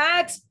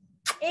 Hugs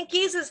and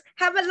kisses.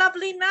 Have a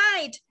lovely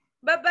night.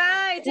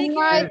 Bye-bye. Good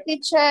night,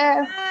 teacher.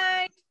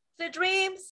 Bye. The dreams.